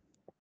faith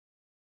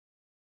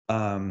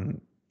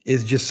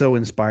is just so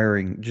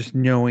inspiring. Just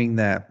knowing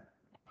that,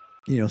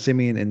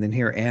 Simeon, and then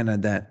here Anna,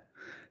 that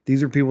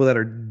these are people that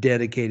are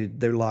dedicated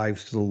their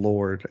lives to the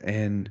Lord,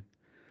 and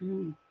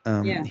Mm.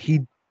 Yeah.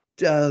 he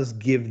does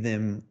give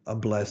them a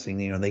blessing.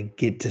 They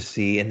get to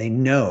see and they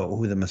know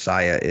who the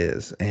Messiah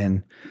is,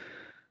 and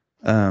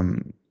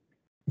um,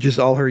 just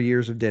all her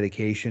years of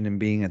dedication and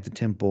being at the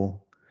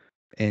temple,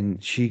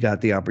 and she got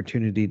the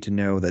opportunity to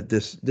know that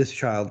this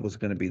child was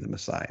going to be the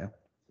Messiah.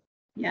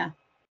 Yeah.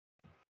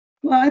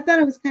 Well, I thought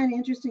it was kind of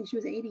interesting. She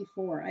was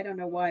 84. I don't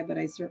know why, but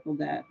I circled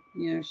that.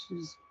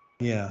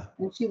 Yeah.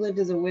 And she lived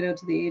as a widow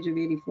to the age of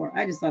 84.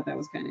 I just thought that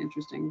was kind of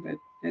interesting, but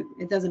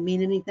it doesn't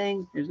mean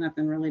anything. There's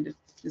nothing really to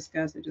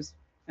discuss.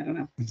 I don't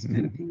know, it's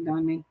kind of pinged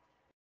on me.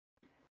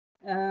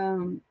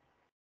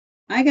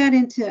 I got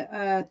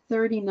into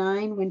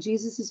 39 when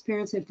Jesus'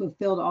 parents had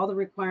fulfilled all the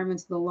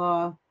requirements of the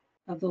law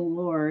of the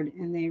Lord,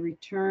 and they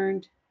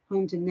returned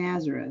home to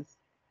Nazareth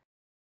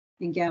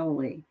in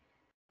Galilee.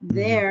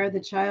 There, the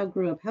child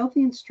grew up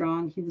healthy and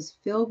strong. He was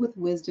filled with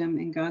wisdom,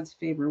 and God's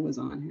favor was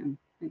on him.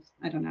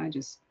 I don't know. I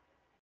just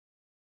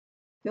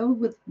filled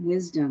with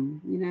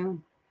wisdom,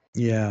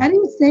 Yeah. How do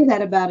you say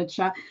that about a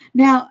child?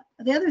 Now,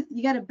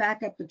 you got to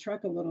back up the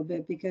truck a little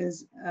bit,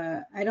 because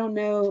I don't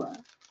know.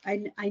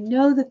 I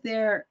know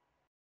that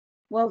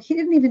well, he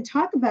didn't even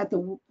talk about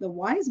the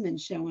wise men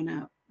showing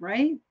up,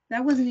 right?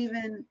 That wasn't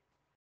even,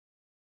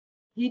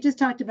 he just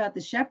talked about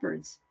the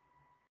shepherds.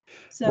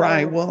 So,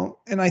 Right.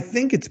 Well, and I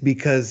think it's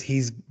because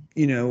he's,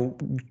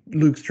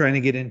 Luke's trying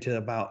to get into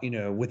about,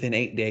 within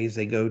 8 days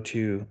they go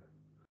to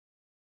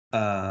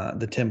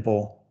the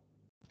temple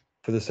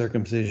for the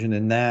circumcision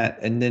and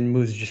then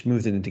moves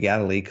it into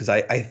Galilee. Because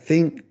I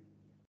think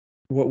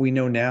what we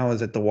know now is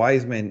that the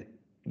wise men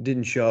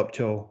didn't show up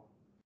till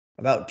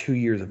about 2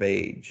 years of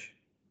age.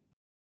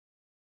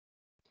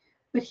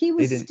 but he They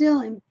was didn't.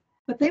 still in,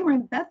 but they were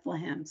in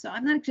Bethlehem. So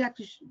I'm not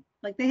exactly sure.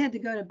 Like, they had to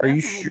go to Are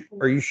you Bethlehem.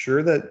 are you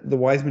sure that the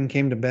wise men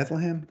came to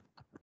Bethlehem?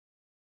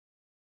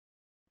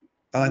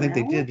 Oh, I think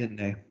they Well, did, didn't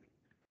they?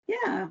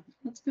 yeah,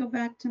 let's go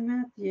back to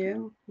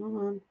Matthew.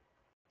 Hold on.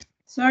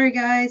 Sorry,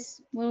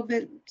 guys, a little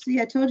bit.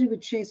 See, I told you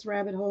we'd chase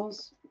rabbit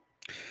holes.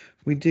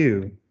 We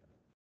do,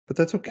 but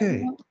that's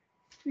okay.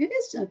 It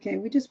is okay.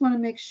 We just want to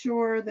make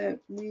sure that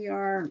we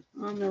are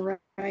on the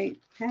right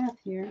path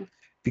here.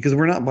 Because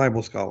we're not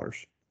Bible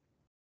scholars.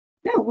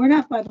 No, we're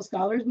not Bible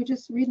scholars. We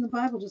just read in the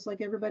Bible just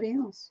like everybody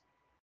else.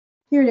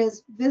 Here it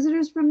is.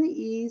 Visitors from the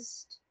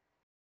east.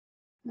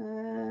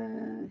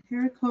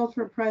 Herod called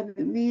for a private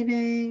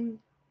meeting.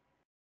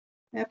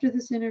 After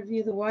this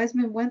interview, the wise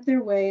men went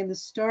their way, and the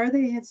star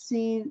they had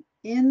seen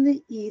in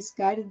the east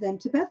guided them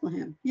to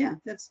Bethlehem. Yeah,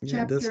 that's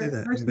Yeah, it does say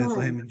that in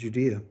Bethlehem in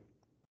Judea.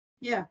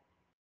 Yeah.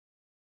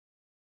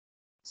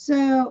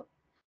 So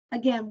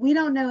again, we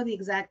don't know the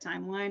exact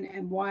timeline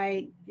and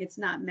why it's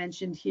not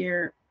mentioned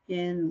here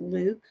in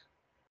Luke.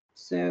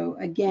 So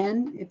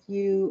again, if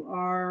you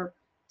are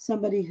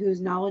somebody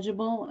who's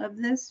knowledgeable of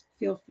this,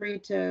 feel free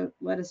to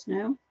let us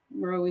know.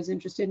 We're always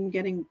interested in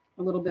getting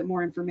a little bit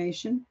more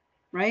information,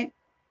 right?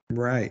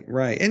 Right,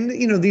 right. And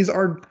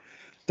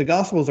the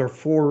Gospels are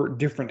 4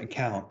 different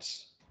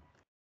accounts.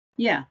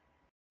 Yeah.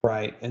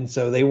 Right. And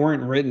so they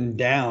weren't written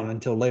down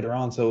until later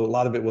on. So a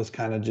lot of it was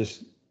kind of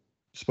just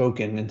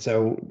spoken. And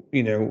so,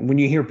 when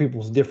you hear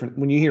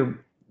when you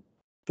hear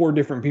 4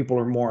 different people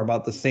or more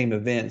about the same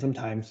event,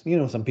 sometimes,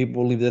 some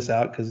people will leave this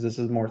out because this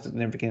is more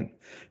significant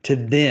to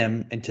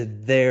them and to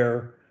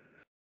their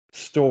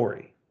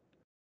story.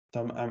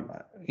 So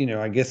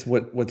I guess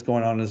what's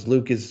going on is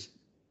Luke is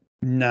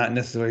not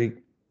necessarily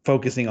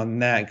focusing on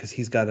that because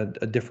he's got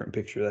a different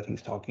picture that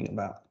he's talking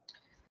about.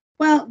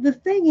 Well, the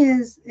thing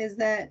is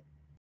that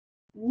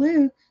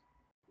Luke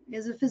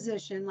is a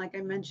physician, like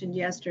I mentioned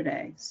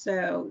yesterday.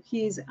 So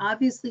he's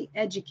obviously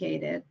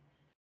educated.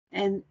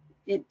 And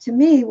to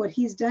me, what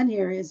he's done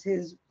here is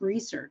his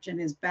research and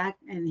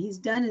he's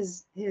done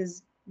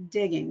his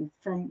digging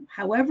from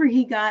however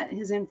he got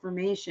his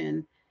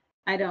information.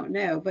 I don't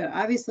know. But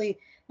obviously,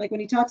 like when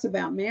he talks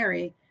about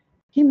Mary,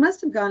 he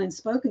must have gone and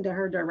spoken to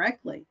her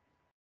directly.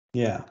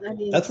 Yeah. I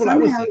mean, That's what I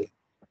was somehow,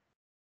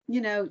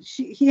 thinking.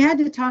 He had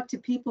to talk to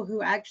people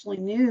who actually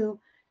knew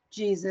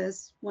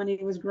Jesus when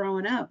he was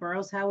growing up, or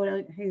else how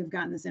would he have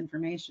gotten this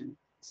information?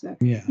 So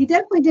Yeah. he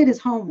definitely did his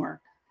homework,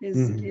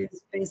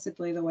 is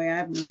basically the way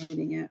I'm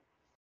reading it.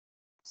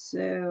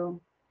 So,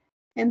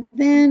 and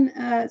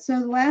then, so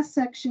the last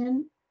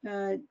section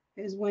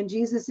is when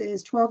Jesus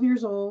is 12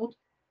 years old.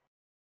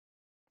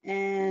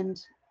 And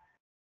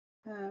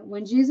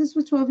when Jesus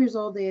was 12 years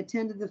old, they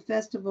attended the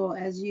festival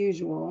as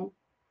usual,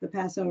 the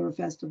Passover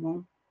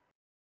festival.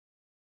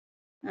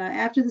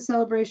 After the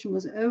celebration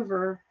was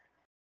over,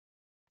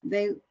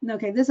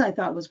 this I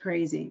thought was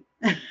crazy.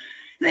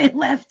 They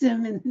left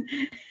him, and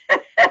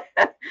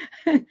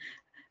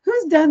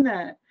who's done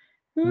that?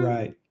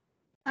 Right.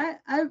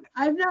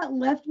 I've not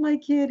left my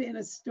kid in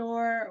a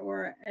store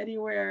or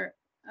anywhere,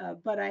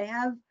 but I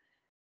have,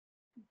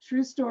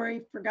 true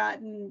story,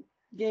 forgotten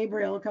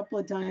Gabriel a couple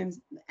of times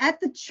at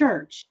the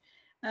church,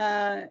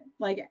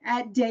 like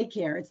at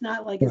daycare. It's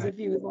not like as Right. if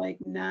he was like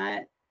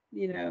not,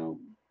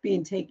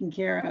 being taken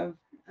care of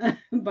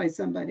by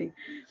somebody.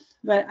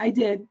 But I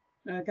did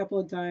a couple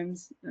of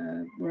times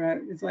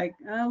where it's like,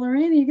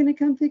 Lorraine, are you going to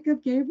come pick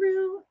up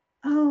Gabriel?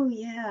 Oh,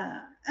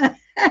 yeah.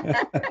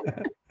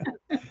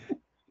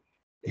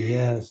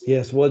 Yes,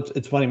 yes. Well,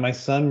 it's funny. My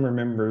son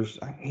remembers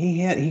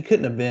he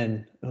couldn't have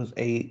been, it was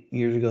 8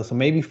 years ago, so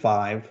maybe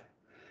 5.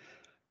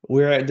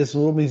 We're at this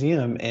little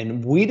museum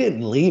and we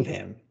didn't leave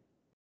him,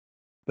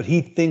 but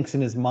he thinks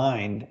in his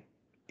mind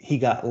he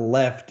got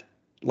left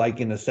like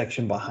in a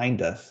section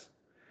behind us.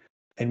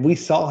 And we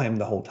saw him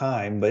the whole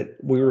time, but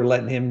we were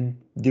letting him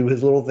do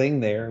his little thing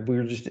there. We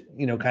were just,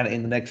 kind of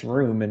in the next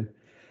room, and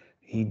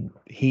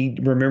he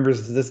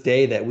remembers to this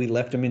day that we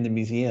left him in the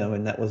museum,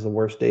 and that was the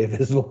worst day of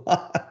his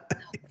life.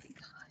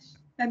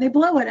 And they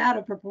blow it out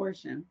of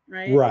proportion,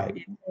 right? I Right.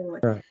 mean, totally.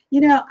 Right.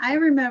 I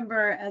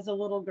remember as a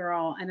little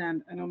girl, and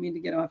I don't mean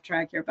to get off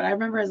track here, but I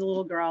remember as a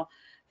little girl,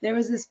 there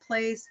was this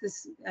place,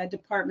 this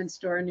department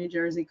store in New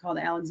Jersey called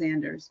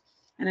Alexander's,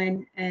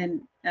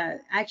 and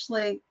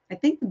actually, I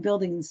think the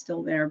building is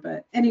still there.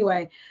 But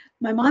anyway,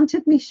 my mom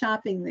took me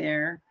shopping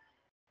there,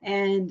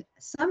 and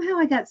somehow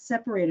I got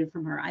separated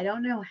from her. I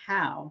don't know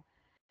how.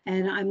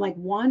 And I'm like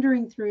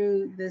wandering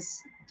through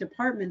this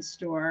department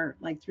store,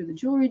 like through the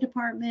jewelry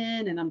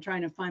department, and I'm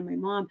trying to find my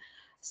mom.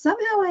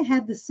 Somehow I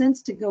had the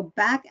sense to go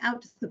back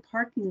out to the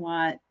parking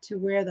lot to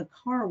where the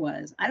car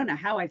was. I don't know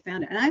how I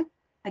found it. And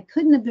I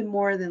couldn't have been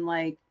more than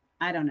like,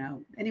 I don't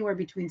know, anywhere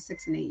between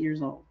 6 and 8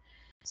 years old.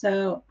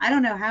 So I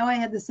don't know how I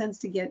had the sense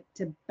to get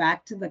to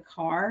back to the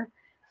car.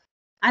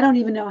 I don't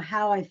even know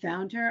how I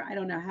found her. I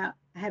don't know how.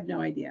 I have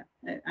no idea.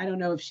 I don't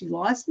know if she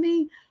lost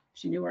me. If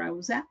she knew where I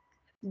was at.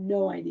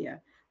 No idea.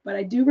 But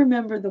I do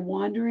remember the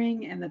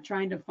wandering and the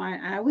trying to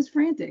find. I was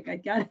frantic. I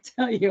got to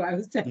tell you, I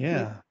was definitely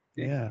Yeah.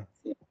 frantic.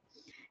 Yeah.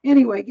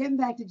 Anyway, getting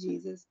back to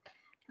Jesus.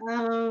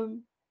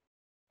 Um,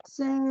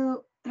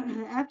 so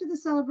after the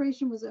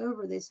celebration was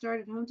over, they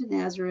started home to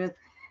Nazareth,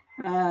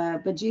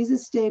 but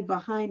Jesus stayed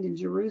behind in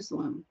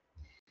Jerusalem.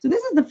 So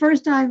this is the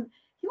first time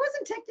he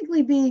wasn't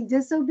technically being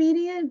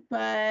disobedient,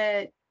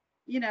 but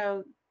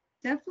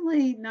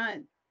definitely not.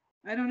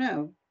 I don't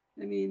know.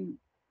 I mean,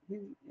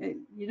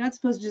 you're not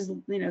supposed to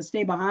just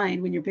stay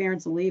behind when your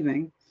parents are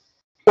leaving.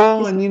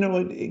 Well, His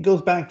and it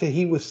goes back to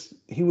he was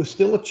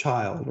still a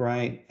child,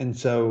 right? And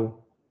so,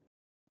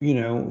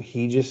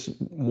 he just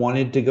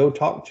wanted to go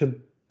talk to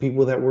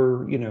people that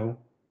were,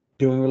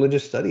 doing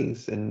religious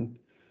studies, and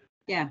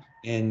Yeah,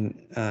 I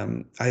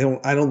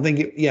don't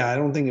think I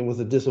don't think it was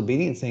a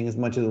disobedience thing as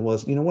much as it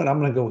was, you know what, I'm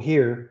going to go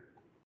here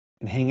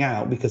and hang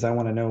out because I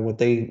want to know what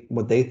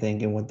they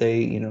think and what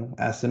they,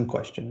 ask them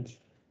questions.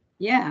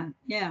 yeah,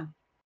 yeah.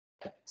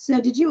 So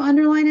did you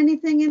underline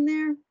anything in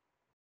there?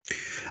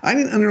 I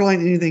didn't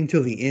underline anything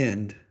till the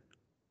end.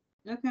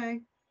 Okay.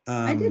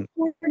 I did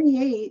Um,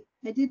 48.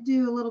 I did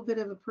do a little bit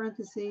of a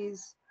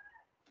parentheses.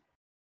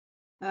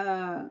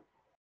 Uh,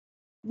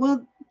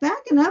 Well,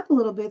 backing up a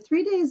little bit,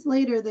 3 days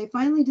later, they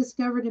finally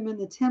discovered him in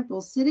the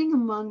temple, sitting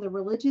among the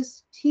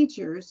religious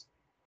teachers.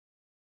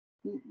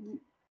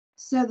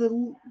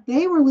 So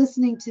they were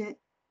listening to.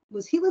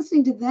 Was he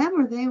listening to them,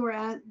 or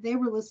they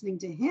were listening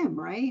to him?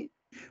 Right?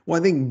 well,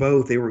 I think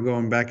both, they were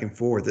going back and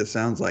forth, it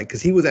sounds like,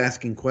 because he was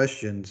asking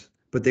questions,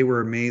 but they were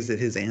amazed at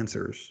his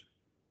answers.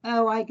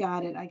 Oh, I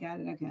got it. I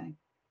got it. Okay.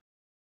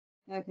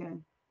 Okay.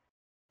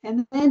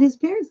 And then his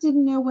parents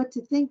didn't know what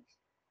to think.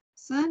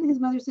 Son, his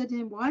mother said to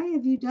him, "Why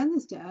have you done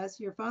this to us?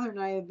 Your father and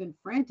I have been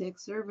frantic,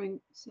 searching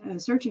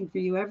for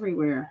you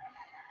everywhere."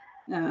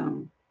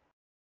 Um,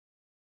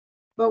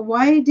 But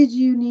why did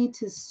you need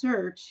to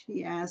search?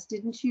 He asked.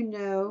 Didn't you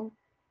know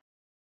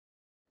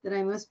that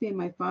I must be in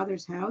my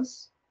father's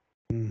house?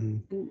 Hmm.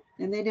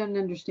 And they didn't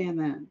understand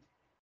that.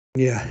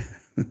 Yeah.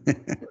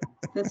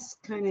 That's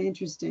kind of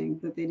interesting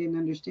that they didn't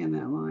understand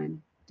that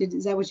line.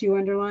 Is that what you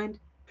underlined?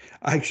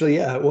 Actually,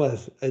 yeah, it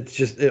was. It's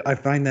just, I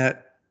find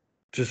that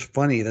just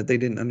funny that they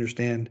didn't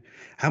understand.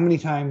 How many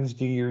times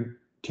do your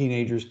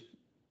teenagers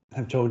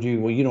have told you,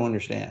 well, you don't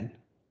understand?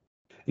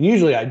 And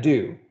usually I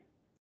do,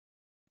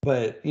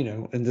 but,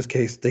 in this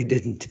case, they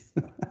didn't.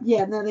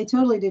 Yeah, no, they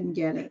totally didn't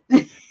get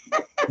it.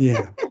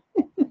 Yeah.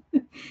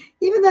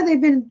 Even though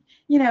they've been,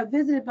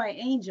 visited by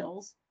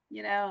angels,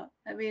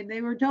 I mean,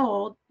 they were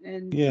told,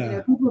 and,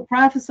 Yeah. people were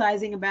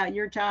prophesizing about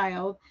your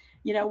child.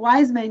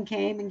 Wise men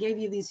came and gave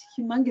you these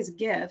humongous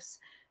gifts.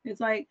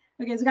 It's like,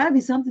 okay, there's got to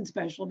be something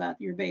special about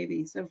your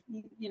baby. So,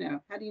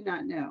 how do you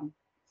not know?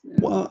 So,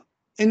 Well,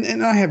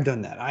 and I have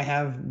done that. I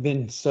have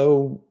been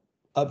so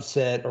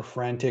upset or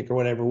frantic or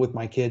whatever with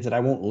my kids that I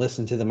won't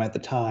listen to them at the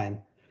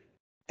time.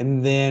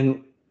 And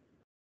then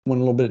when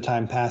a little bit of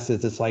time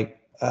passes, it's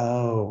like,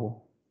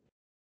 oh,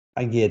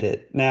 I get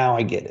it. Now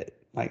I get it.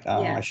 Like,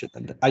 oh, yeah, I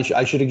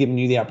should have given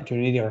you the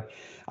opportunity, or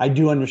I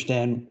do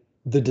understand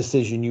the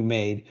decision you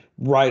made,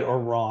 right or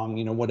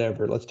wrong,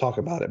 whatever. Let's talk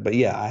about it. But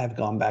yeah, I have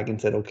gone back and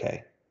said,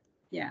 okay.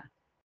 Yeah.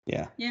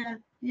 Yeah.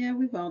 Yeah.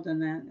 We've all done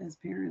that as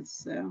parents.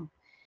 So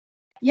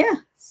yeah.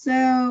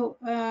 So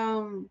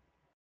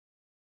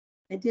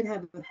I did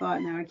have a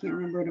thought now. I can't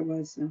remember what it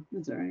was. So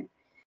that's all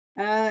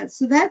right.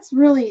 So that's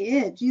really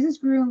it. Jesus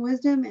grew in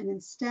wisdom and in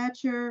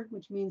stature,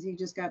 which means he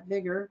just got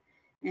bigger,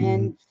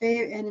 and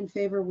and in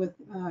favor with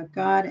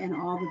God and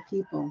all the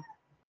people.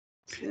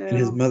 So, And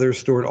his mother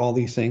stored all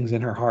these things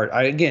in her heart.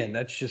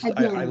 That's just, I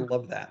again,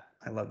 love that.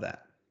 I love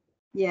that.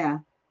 yeah.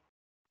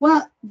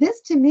 Well,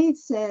 this to me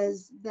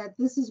says that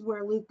this is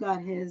where Luke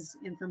got his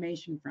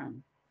information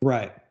from.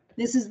 Right.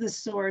 This is the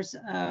source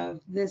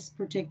of this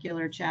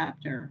particular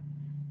chapter.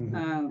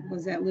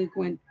 Was that Luke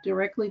went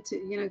directly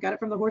to, got it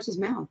from the horse's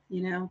mouth,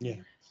 Yeah.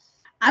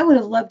 I would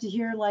have loved to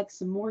hear like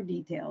some more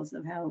details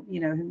of how,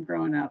 him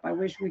growing up. I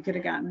wish we could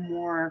have gotten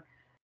more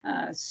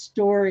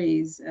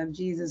stories of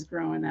Jesus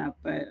growing up,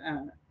 but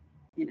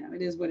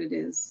it is what it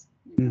is.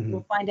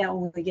 We'll find out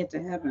when we get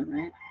to heaven,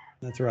 right?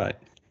 That's right.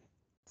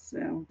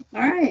 So,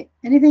 all right.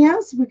 Anything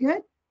else? We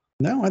good?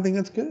 No, I think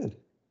that's good.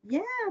 Yeah,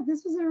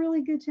 this was a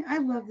really good. I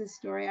love this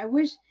story. I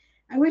wish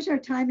our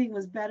timing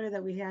was better.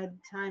 That we had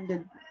time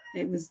to.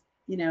 It was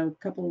a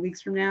couple of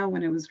weeks from now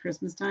when it was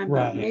Christmas time.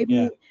 But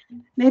maybe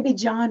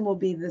John will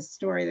be the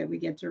story that we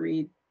get to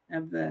read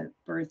of the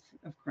birth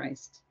of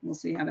Christ. We'll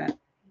see how that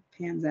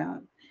pans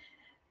out.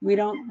 We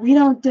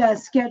don't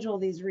schedule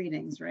these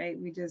readings, right?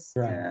 We just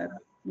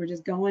we're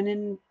just going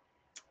in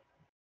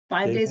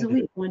 5 days a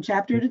week, one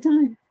chapter at a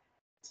time.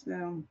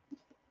 So,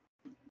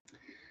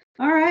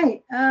 all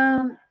right.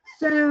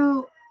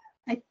 So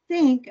I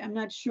think, I'm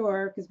not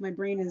sure because my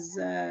brain is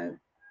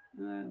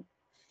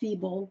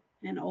feeble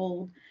and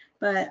old,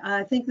 but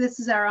I think this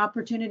is our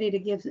opportunity to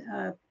give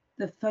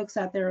the folks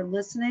out there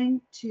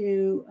listening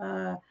to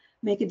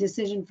make a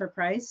decision for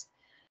Christ.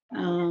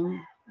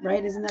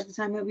 Right? Isn't that the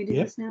time that we do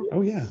this now?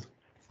 Oh, yeah.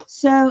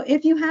 So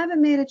if you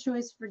haven't made a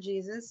choice for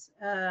Jesus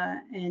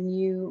and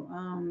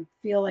you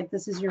feel like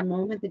this is your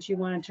moment that you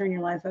want to turn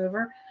your life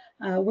over,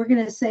 we're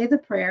going to say the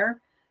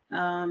prayer.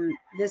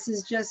 This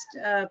is just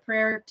a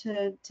prayer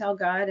to tell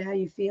God how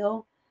you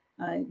feel.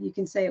 You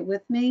can say it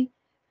with me.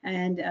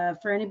 And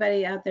for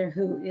anybody out there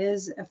who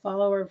is a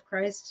follower of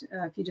Christ,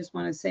 if you just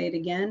want to say it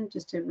again,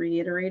 just to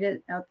reiterate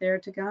it out there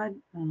to God,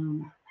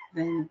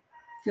 then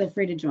feel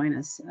free to join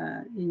us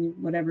in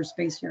whatever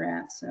space you're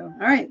at. So,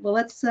 all right, well,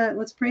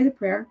 let's pray the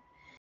prayer.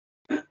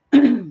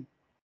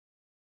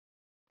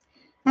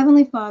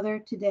 Heavenly Father,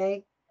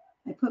 today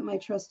I put my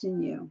trust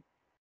in you.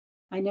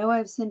 I know I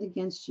have sinned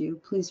against you.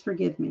 Please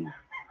forgive me.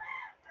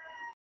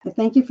 I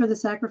thank you for the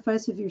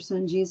sacrifice of your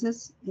son,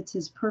 Jesus. It's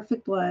his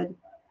perfect blood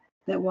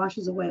that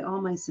washes away all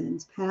my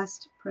sins,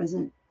 past,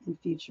 present, and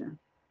future.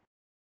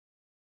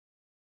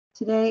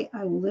 Today,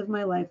 I will live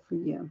my life for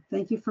you.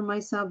 Thank you for my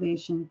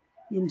salvation.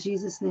 In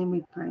Jesus' name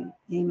we pray.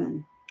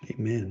 Amen.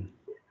 Amen.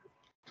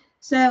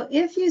 So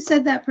if you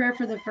said that prayer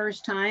for the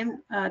first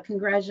time,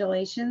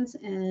 congratulations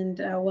and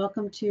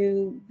welcome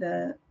to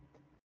the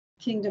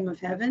kingdom of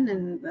heaven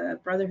and the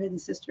brotherhood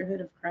and sisterhood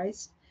of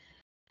Christ.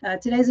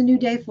 Today's a new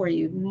day for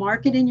you.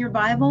 Mark it in your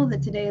Bible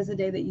that today is the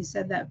day that you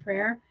said that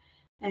prayer.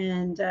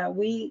 And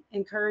we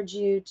encourage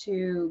you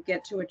to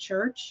get to a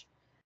church,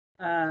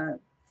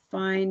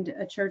 find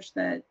a church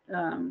that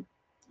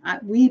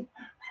we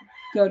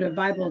go to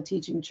Bible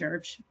teaching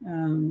church.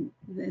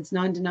 It's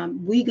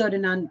we go to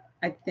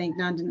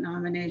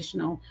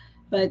non-denominational,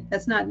 but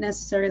that's not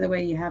necessarily the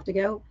way you have to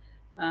go.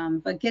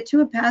 But get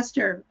to a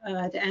pastor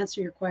to answer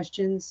your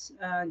questions,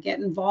 get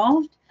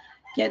involved,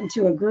 get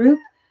into a group.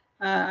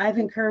 I've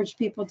encouraged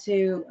people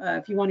to,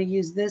 if you want to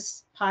use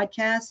this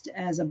podcast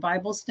as a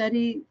Bible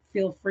study,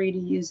 feel free to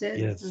use it.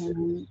 Yes.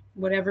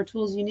 Whatever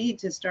tools you need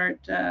to start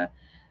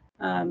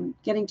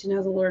getting to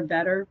know the Lord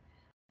better.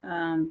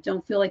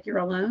 Don't feel like you're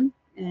alone,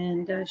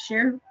 and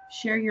share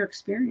your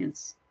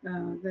experience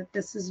that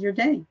this is your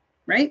day,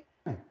 right?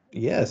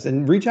 Yes,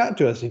 and reach out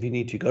to us if you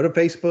need to. Go to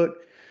Facebook,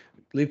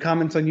 leave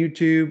comments on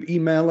YouTube,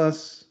 email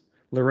us,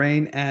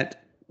 Lorraine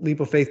at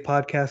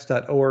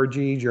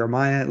leapoffaithpodcast.org,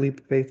 Jeremiah at Leap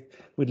of Faith.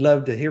 We'd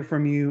love to hear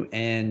from you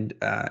and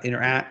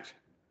interact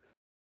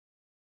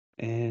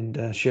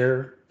and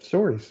share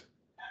stories.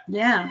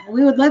 Yeah,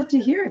 we would love to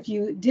hear if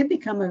you did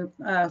become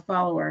a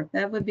follower.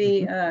 That would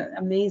be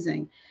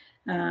amazing.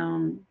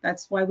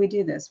 That's why we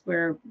do this.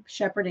 We're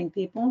shepherding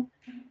people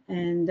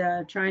and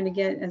trying to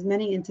get as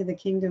many into the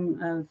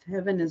kingdom of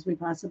heaven as we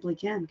possibly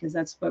can, because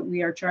that's what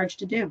we are charged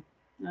to do.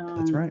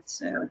 That's right.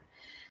 So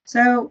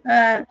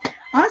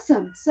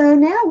awesome. So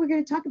now we're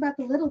going to talk about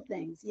the little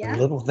things. Yeah.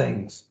 The little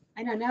things.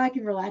 I know. Now I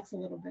can relax a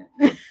little bit.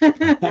 Kick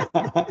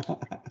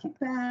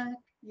back,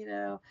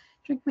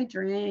 drink my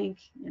drink,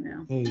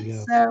 There you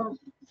go. So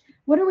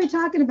what are we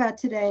talking about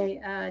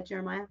today,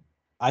 Jeremiah?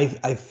 I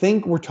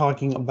think we're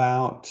talking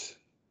about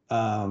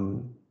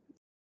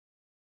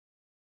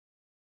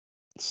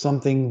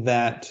something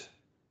that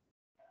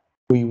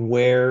we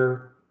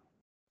wear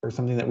or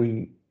something that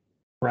we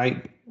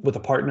write with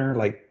a partner,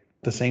 like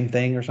the same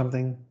thing or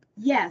something.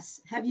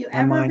 Yes. Have you My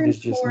ever mind been is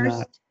just forced?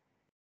 not.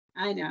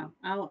 I know.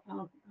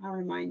 I'll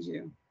remind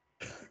you.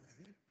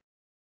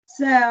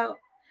 So,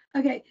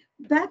 okay,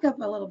 back up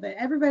a little bit.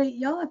 Everybody,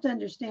 y'all have to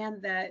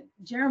understand that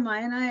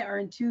Jeremiah and I are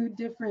in two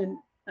different,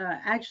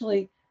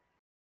 actually,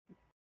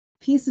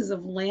 pieces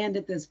of land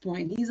at this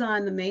point. He's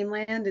on the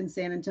mainland in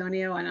San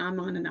Antonio, and I'm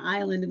on an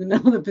island in the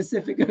middle of the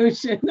Pacific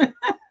Ocean.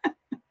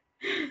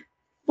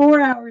 4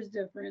 hours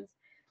difference.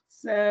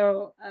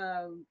 So,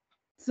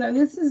 so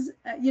this is,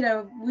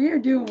 we are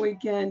doing what we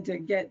can to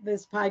get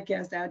this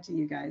podcast out to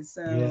you guys.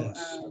 So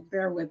Yes.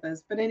 bear with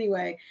us. But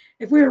anyway,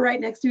 if we were right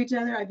next to each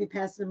other, I'd be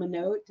passing them a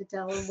note to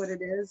tell them what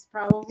it is,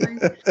 probably.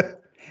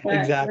 But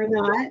Exactly. we're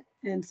not.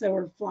 And so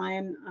we're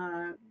flying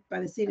by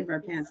the seat of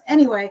our pants.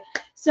 Anyway,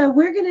 so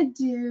we're going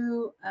to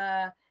do,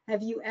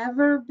 have you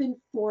ever been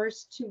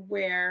forced to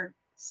wear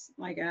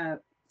like a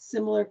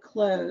similar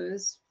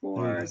clothes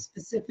for a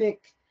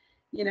specific,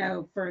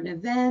 for an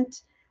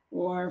event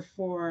or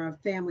for a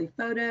family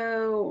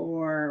photo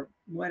or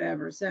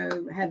whatever?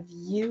 So have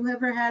you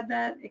ever had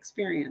that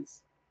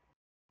experience?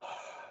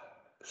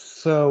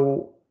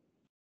 So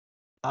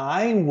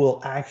I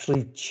will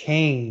actually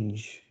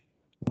change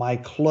my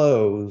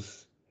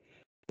clothes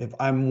if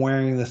I'm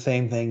wearing the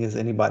same thing as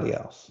anybody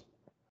else.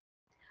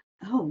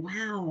 Oh,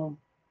 wow.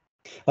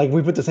 Like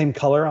we put the same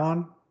color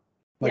on,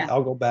 like Yeah.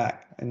 I'll go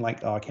back and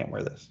like, oh, I can't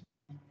wear this.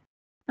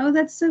 Oh,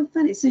 that's so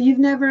funny. So you've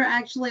never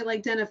actually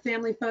like done a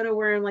family photo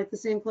wearing like the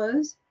same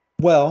clothes?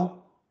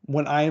 Well,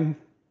 when I'm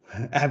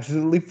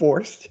absolutely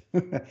forced,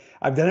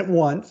 I've done it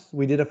once.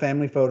 We did a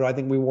family photo. I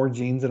think we wore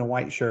jeans and a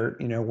white shirt,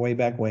 way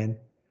back when.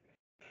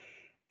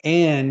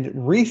 And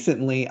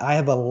recently, I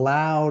have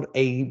allowed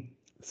a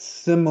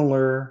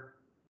similar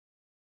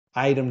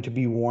item to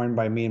be worn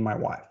by me and my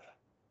wife.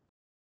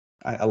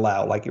 I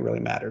allow like it really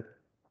mattered.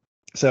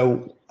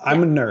 So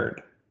I'm Yeah. a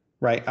nerd,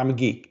 right? I'm a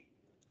geek,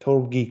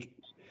 total geek.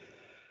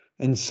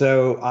 And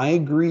so I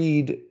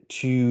agreed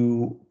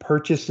to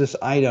purchase this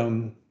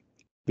item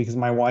because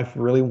my wife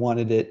really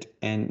wanted it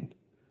and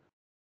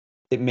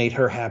it made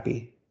her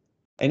happy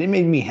and it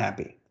made me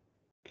happy.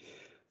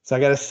 So I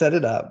got to set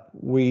it up.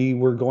 We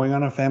were going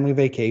on a family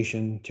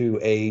vacation to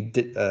a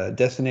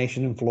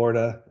destination in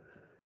Florida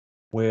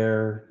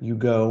where you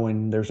go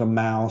and there's a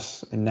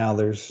mouse and now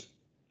there's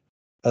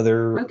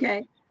other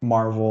Okay.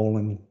 Marvel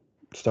and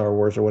Star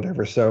Wars or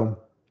whatever. So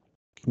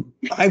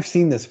I've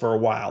seen this for a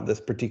while, this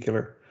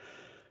particular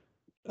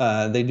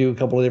they do a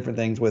couple of different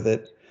things with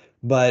it.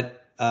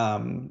 But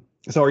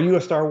so are you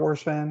a Star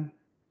Wars fan?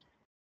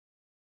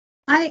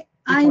 You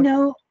I talk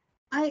know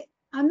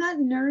I'm not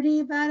nerdy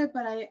about it,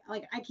 but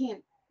I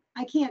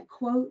can't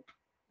quote,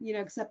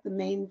 except the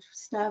main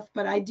stuff,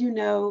 but I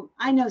know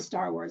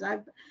Star Wars.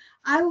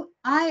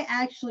 I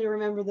actually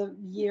remember the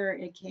year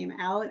it came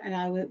out, and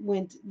I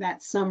went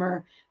that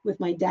summer with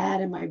my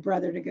dad and my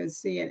brother to go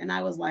see it, and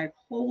I was like,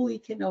 holy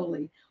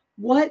cannoli,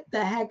 what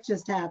the heck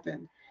just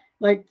happened?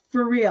 Like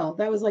for real.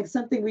 That was like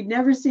something we'd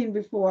never seen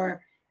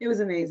before. It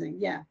was amazing.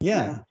 Yeah. So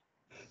Yeah.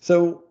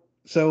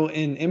 So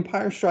in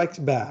Empire Strikes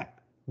Back,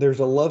 there's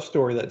a love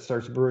story that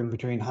starts brewing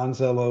between Han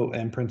Solo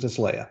and Princess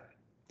Leia,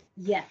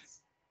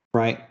 yes.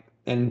 right?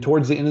 And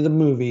towards the end of the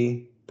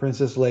movie,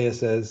 Princess Leia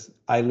says,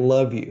 "I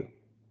love you"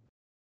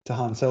 to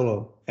Han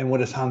Solo. And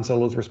what is Han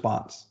Solo's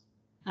response?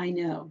 I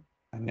know.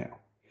 I know.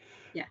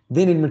 Yeah.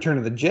 Then in Return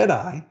of the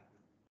Jedi,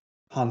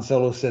 Han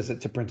Solo says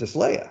it to Princess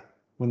Leia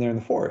when they're in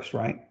the forest,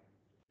 right?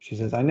 She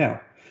says, "I know."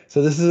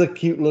 So this is a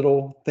cute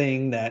little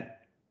thing that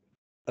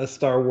us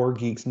Star Wars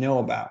geeks know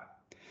about.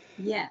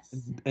 Yes.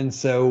 And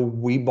so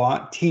we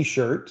bought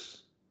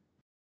T-shirts,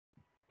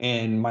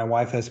 and my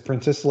wife has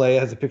Princess Leia,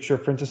 has a picture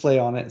of Princess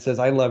Leia on it. It says,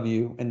 "I love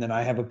you." And then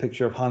I have a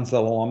picture of Han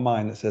Solo on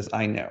mine that says,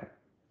 "I know."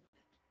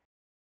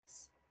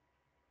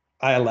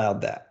 I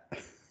allowed that.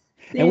 And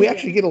There we you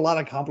actually go. get a lot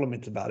of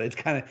compliments about it. It's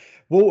kind of,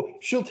 well,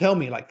 she'll tell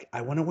me, like,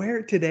 "I want to wear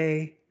it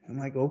today." I'm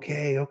like,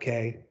 okay,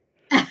 okay.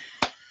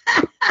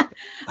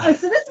 Oh,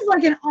 so this is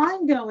like an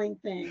ongoing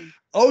thing.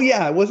 Oh,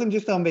 yeah. It wasn't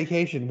just on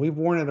vacation. We've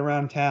worn it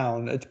around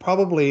town. It's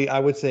probably, I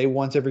would say,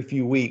 once every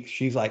few weeks.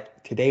 She's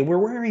like, "Today we're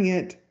wearing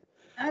it."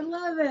 I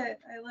love it.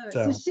 I love it.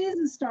 So So, she's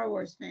a Star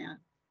Wars fan.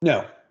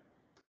 no,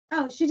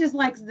 Oh, she just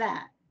likes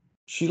that.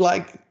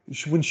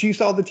 when she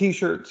saw the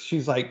t-shirts,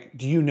 she's like,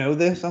 "Do you know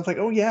this?" I was like,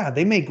 "Oh yeah,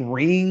 they make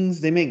rings,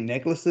 they make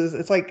necklaces.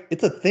 It's like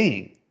it's a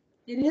thing."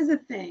 It is a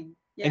thing.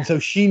 And so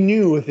Yes. she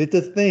knew if it's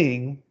a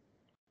thing,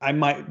 I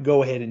might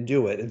go ahead and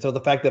do it. And so the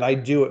fact that I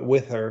do it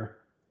with her,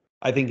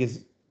 I think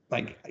is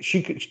like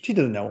she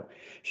doesn't know.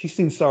 She's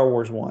seen Star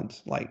Wars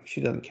once, like she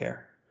doesn't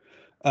care.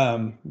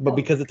 But Oh,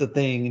 because it's a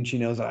thing and she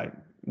knows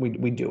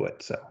we do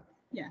it. So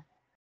yeah.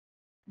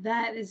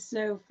 That is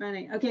so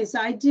funny. Okay, so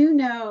I do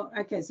know.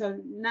 Okay, so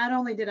not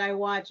only did I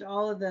watch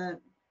all of the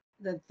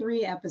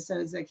 3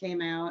 episodes that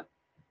came out,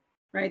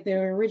 right? There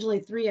were originally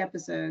 3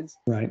 episodes,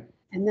 right.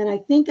 and then I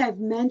think I've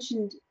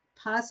mentioned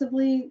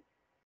possibly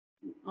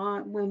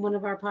on when one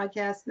of our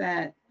podcasts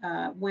that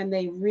when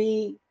they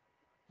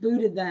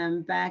rebooted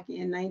them back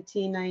in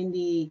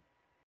 1990,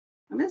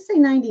 I'm going to say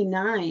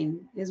 99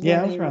 is Yeah,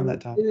 when it was they around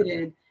that time.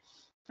 rebooted.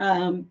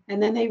 And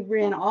then they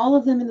ran all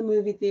of them in the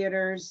movie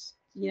theaters,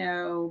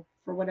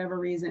 for whatever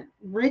reason.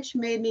 Rich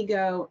made me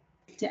go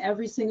to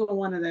every single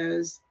one of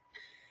those.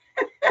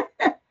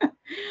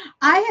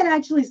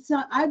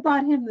 I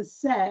bought him the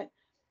set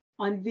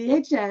on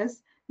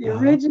VHS, the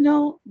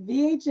original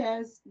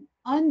VHS,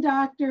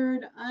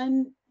 undoctored,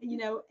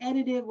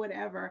 edited,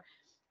 whatever.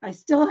 I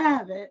still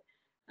have it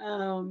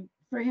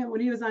for him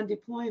when he was on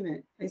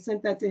deployment. I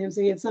sent that to him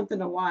so he had something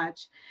to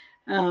watch.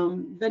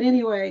 But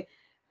anyway,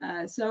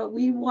 so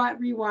we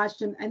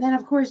rewatched him. And then,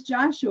 of course,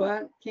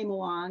 Joshua came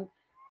along,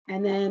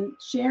 and then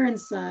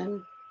Sharon's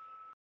son.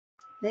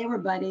 They were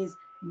buddies.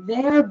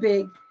 They're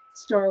big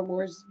Star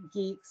Wars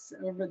geeks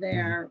over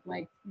there.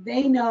 Like,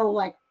 they know,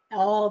 like,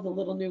 all the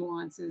little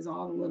nuances,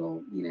 all the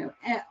little,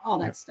 all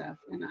that stuff.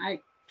 And I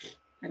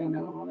don't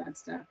know all that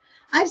stuff.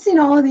 I've seen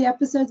all of the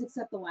episodes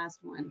except the last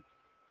one,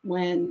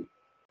 when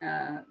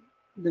the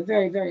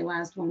very, very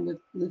last one with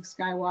Luke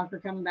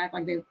Skywalker coming back.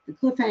 Like, the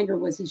cliffhanger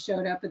was he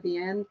showed up at the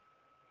end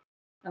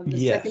of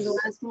the second to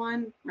last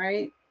one,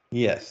 right?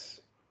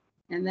 Yes.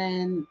 And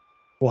then,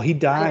 well, he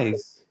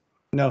dies.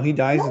 He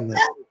dies in the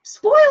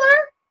spoiler.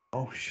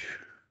 Oh shoot.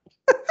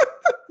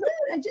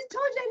 I just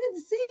told you I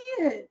didn't see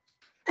it.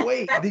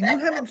 Wait, then you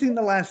haven't seen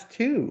the last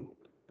two.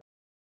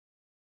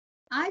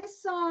 I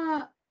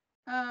saw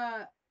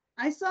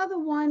the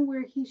one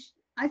where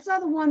I saw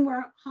the one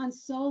where Han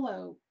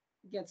Solo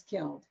gets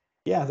killed.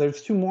 Yeah,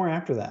 there's two more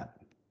after that.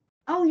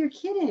 Oh, you're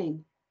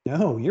kidding.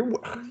 No, you're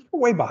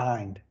way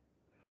behind.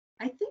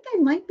 I think I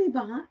might be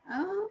behind.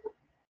 Oh,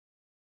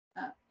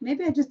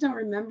 maybe I just don't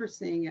remember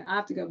seeing it. I'll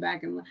have to go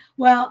back and look.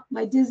 Well,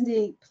 my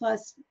Disney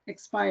Plus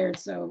expired,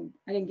 so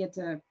I didn't get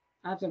to.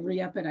 I'll have to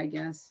re-up it, I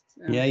guess.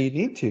 So. Yeah, you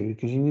need to,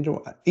 because you need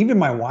to. Even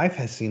my wife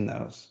has seen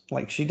those.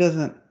 Like, she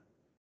doesn't.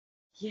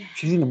 Yeah.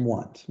 She's seen them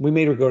once. We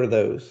made her go to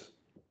those.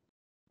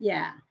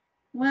 Yeah.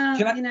 Well,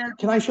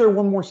 Can I share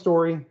one more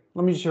story?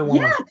 Let me share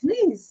one. Yeah,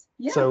 please.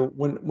 Yeah. So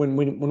when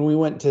we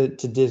went to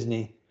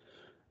Disney,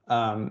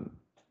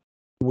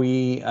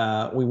 we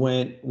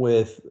went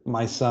with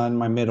my son,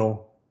 my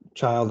middle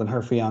child, and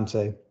her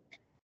fiance,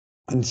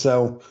 and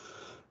so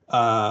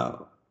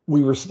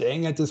we were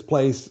staying at this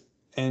place,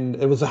 and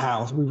it was a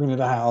house. We rented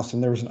a house,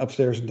 and there was an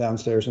upstairs and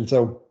downstairs. And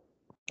so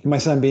my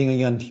son, being a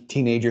young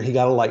teenager, he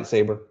got a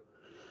lightsaber.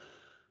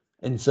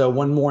 And so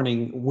one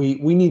morning we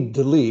needed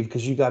to leave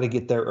because you got to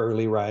get there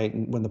early, right?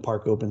 And when the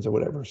park opens or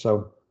whatever.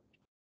 So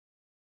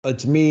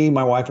it's me,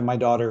 my wife, and my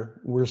daughter.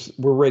 We're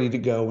ready to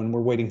go, and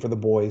we're waiting for the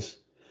boys.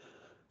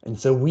 And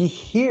so we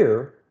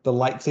hear the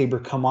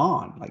lightsaber come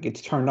on, like it's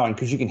turned on,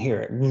 because you can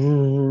hear it.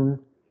 And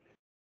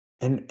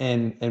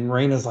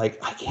Raina's like,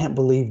 I can't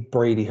believe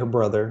Brady, her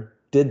brother,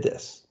 did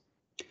this.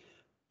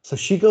 So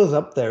she goes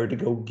up there to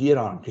go get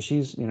on, because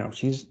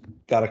she's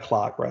got a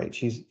clock, right?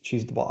 She's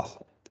the boss.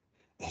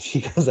 And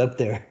she goes up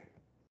there,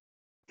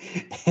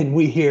 and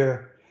we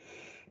hear,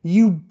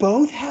 you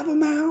both have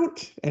him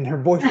out? And her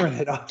boyfriend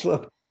had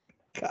also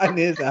gotten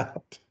his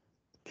out.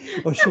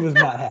 Oh, she was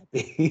not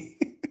happy.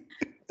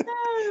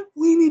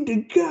 We need to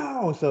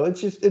go. So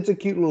it's a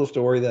cute little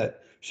story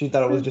that she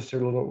thought it was just her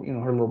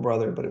little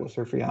brother, but it was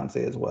her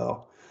fiance as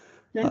well.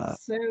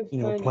 That's so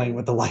funny. Playing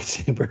with the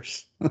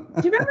lightsabers. Do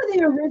you remember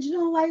the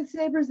original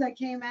lightsabers that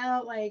came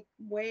out like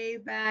way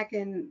back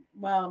in,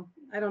 well,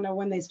 I don't know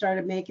when they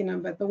started making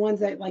them, but the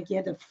ones that like you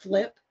had to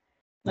flip,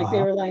 like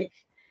they were like,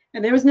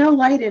 and there was no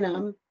light in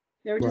them.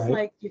 They were just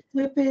like, you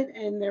flip it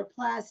and they're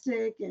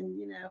plastic, and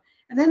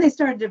and then they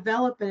started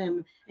developing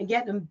them and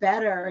getting them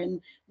better, and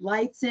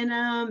lights in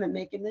them and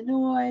making the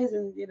noise,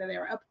 and they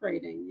were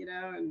upgrading,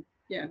 and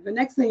yeah, the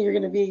next thing you're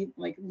going to be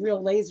like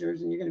real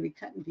lasers, and you're going to be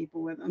cutting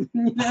people with them.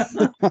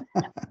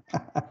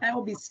 That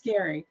will be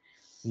scary.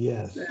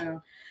 Yes.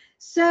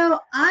 So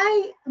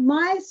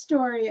my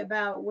story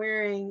about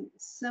wearing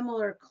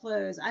similar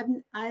clothes,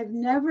 I've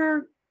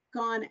never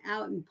gone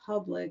out in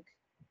public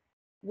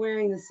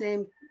wearing the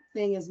same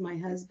thing as my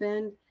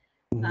husband.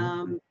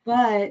 Mm-hmm.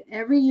 But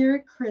every year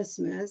at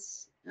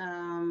Christmas,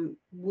 I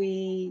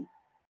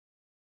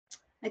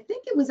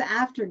think it was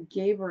after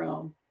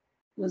Gabriel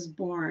was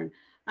born,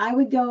 I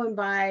would go and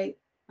buy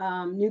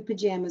new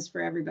pajamas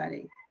for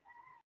everybody.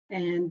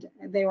 And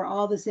they were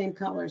all the same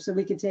color, so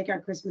we could take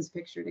our Christmas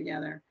picture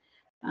together.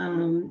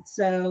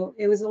 So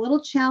it was a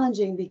little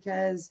challenging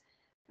because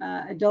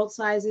adult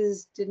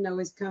sizes didn't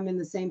always come in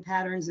the same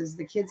patterns as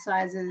the kid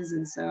sizes.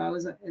 And so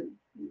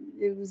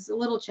it was a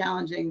little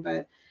challenging,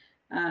 but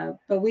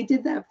we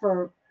did that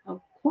for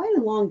quite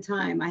a long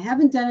time. I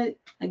haven't done it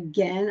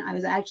again. I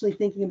was actually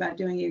thinking about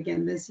doing it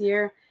again this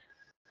year.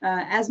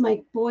 As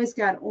my boys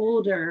got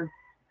older,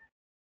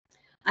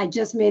 I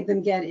just made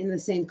them get in the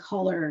same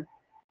color.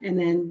 And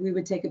then we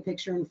would take a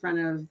picture in front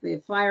of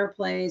the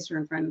fireplace or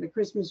in front of the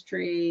Christmas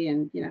tree.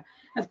 And,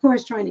 of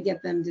course, trying to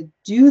get them to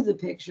do the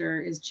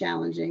picture is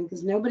challenging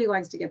because nobody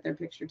likes to get their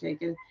picture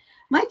taken.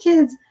 My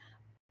kids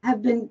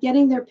have been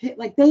getting their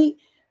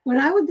when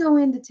I would go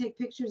in to take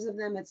pictures of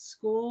them at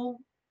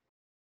school,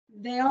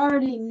 they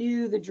already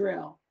knew the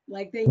drill.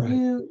 Like they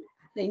knew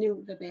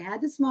that they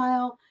had to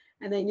smile.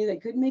 and they knew they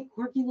couldn't make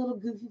quirky little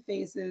goofy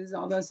faces,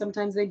 although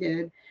sometimes they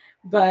did.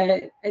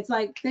 But it's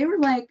like they were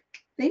like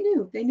they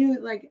knew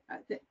like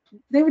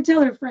they would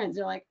tell their friends,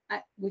 they're like,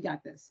 "We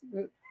got this.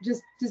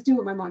 Just do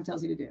what my mom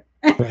tells you to do."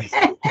 Right.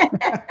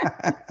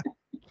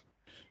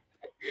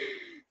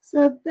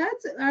 So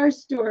that's our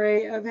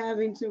story of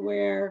having to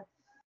wear.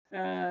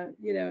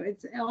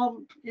 It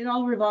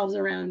all revolves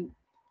around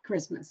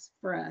Christmas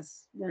for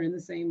us. We're in the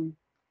same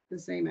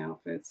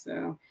outfit.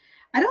 So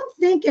I don't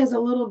think as a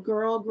little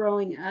girl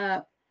growing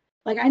up,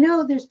 like I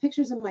know there's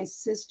pictures of my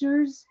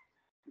sisters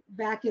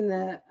back in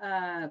the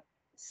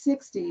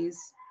 60s.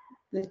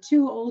 The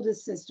two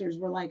oldest sisters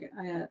were like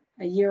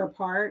a year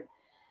apart.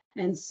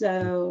 And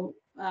so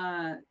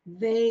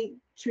they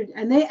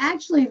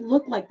actually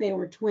looked like they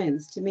were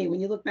twins to me. When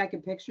you look back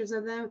at pictures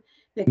of them,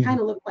 they kind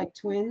of looked like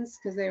twins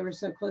because they were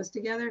so close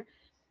together.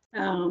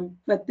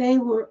 But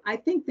I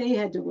think they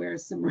had to wear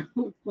some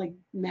like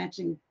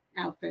matching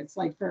outfits,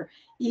 like for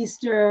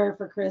Easter,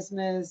 for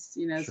Christmas,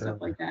 Sure. stuff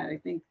like that. I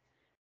think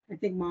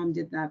mom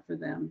did that for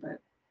them, but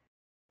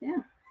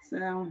yeah.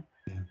 So,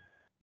 Yeah.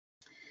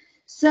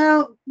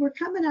 so we're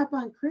coming up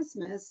on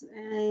Christmas,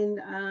 and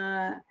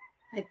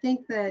I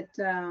think that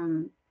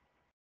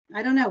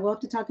I don't know. We'll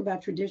have to talk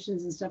about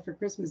traditions and stuff for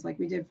Christmas, like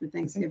we did for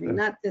Thanksgiving. so.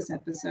 Not this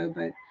episode,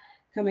 but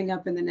coming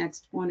up in the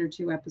next 1 or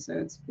 2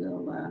 episodes,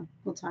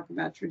 we'll talk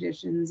about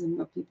traditions and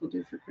what people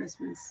do for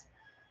Christmas.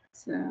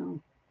 So,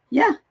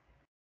 yeah.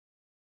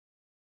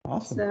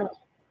 Awesome. So,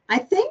 I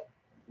think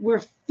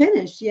we're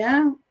finished.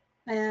 Yeah.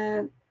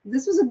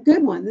 This was a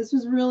good one. This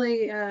was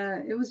really.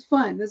 It was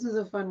fun. This was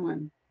a fun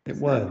one. It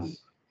So,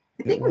 was.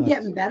 I think we're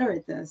getting better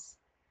at this.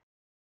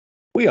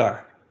 We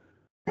are.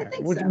 I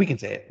think so. We can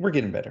say it. We're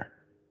getting better.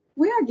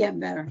 We are getting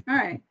better. All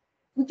right.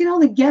 We can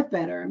only get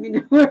better. I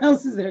mean, where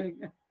else is there to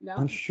go? No.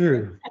 I'm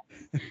sure.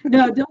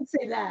 No, don't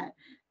say that.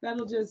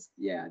 That'll just,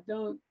 yeah,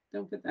 don't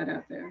put that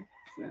out there.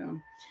 So,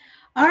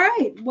 all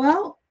right.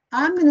 Well,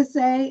 I'm going to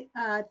say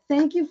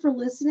thank you for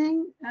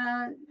listening,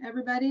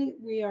 everybody.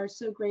 We are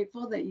so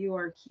grateful that you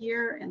are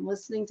here and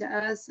listening to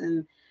us.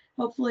 And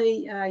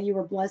hopefully you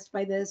were blessed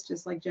by this,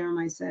 just like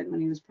Jeremiah said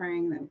when he was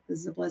praying, that this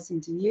is a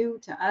blessing to you,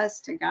 to us,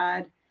 to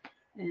God.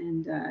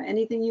 And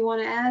anything you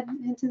want to add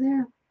into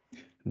there?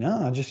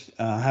 No, just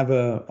have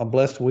a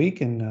blessed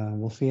week, and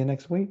we'll see you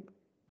next week.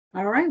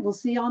 All right. We'll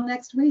see y'all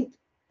next week.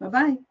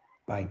 Bye-bye.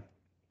 Bye.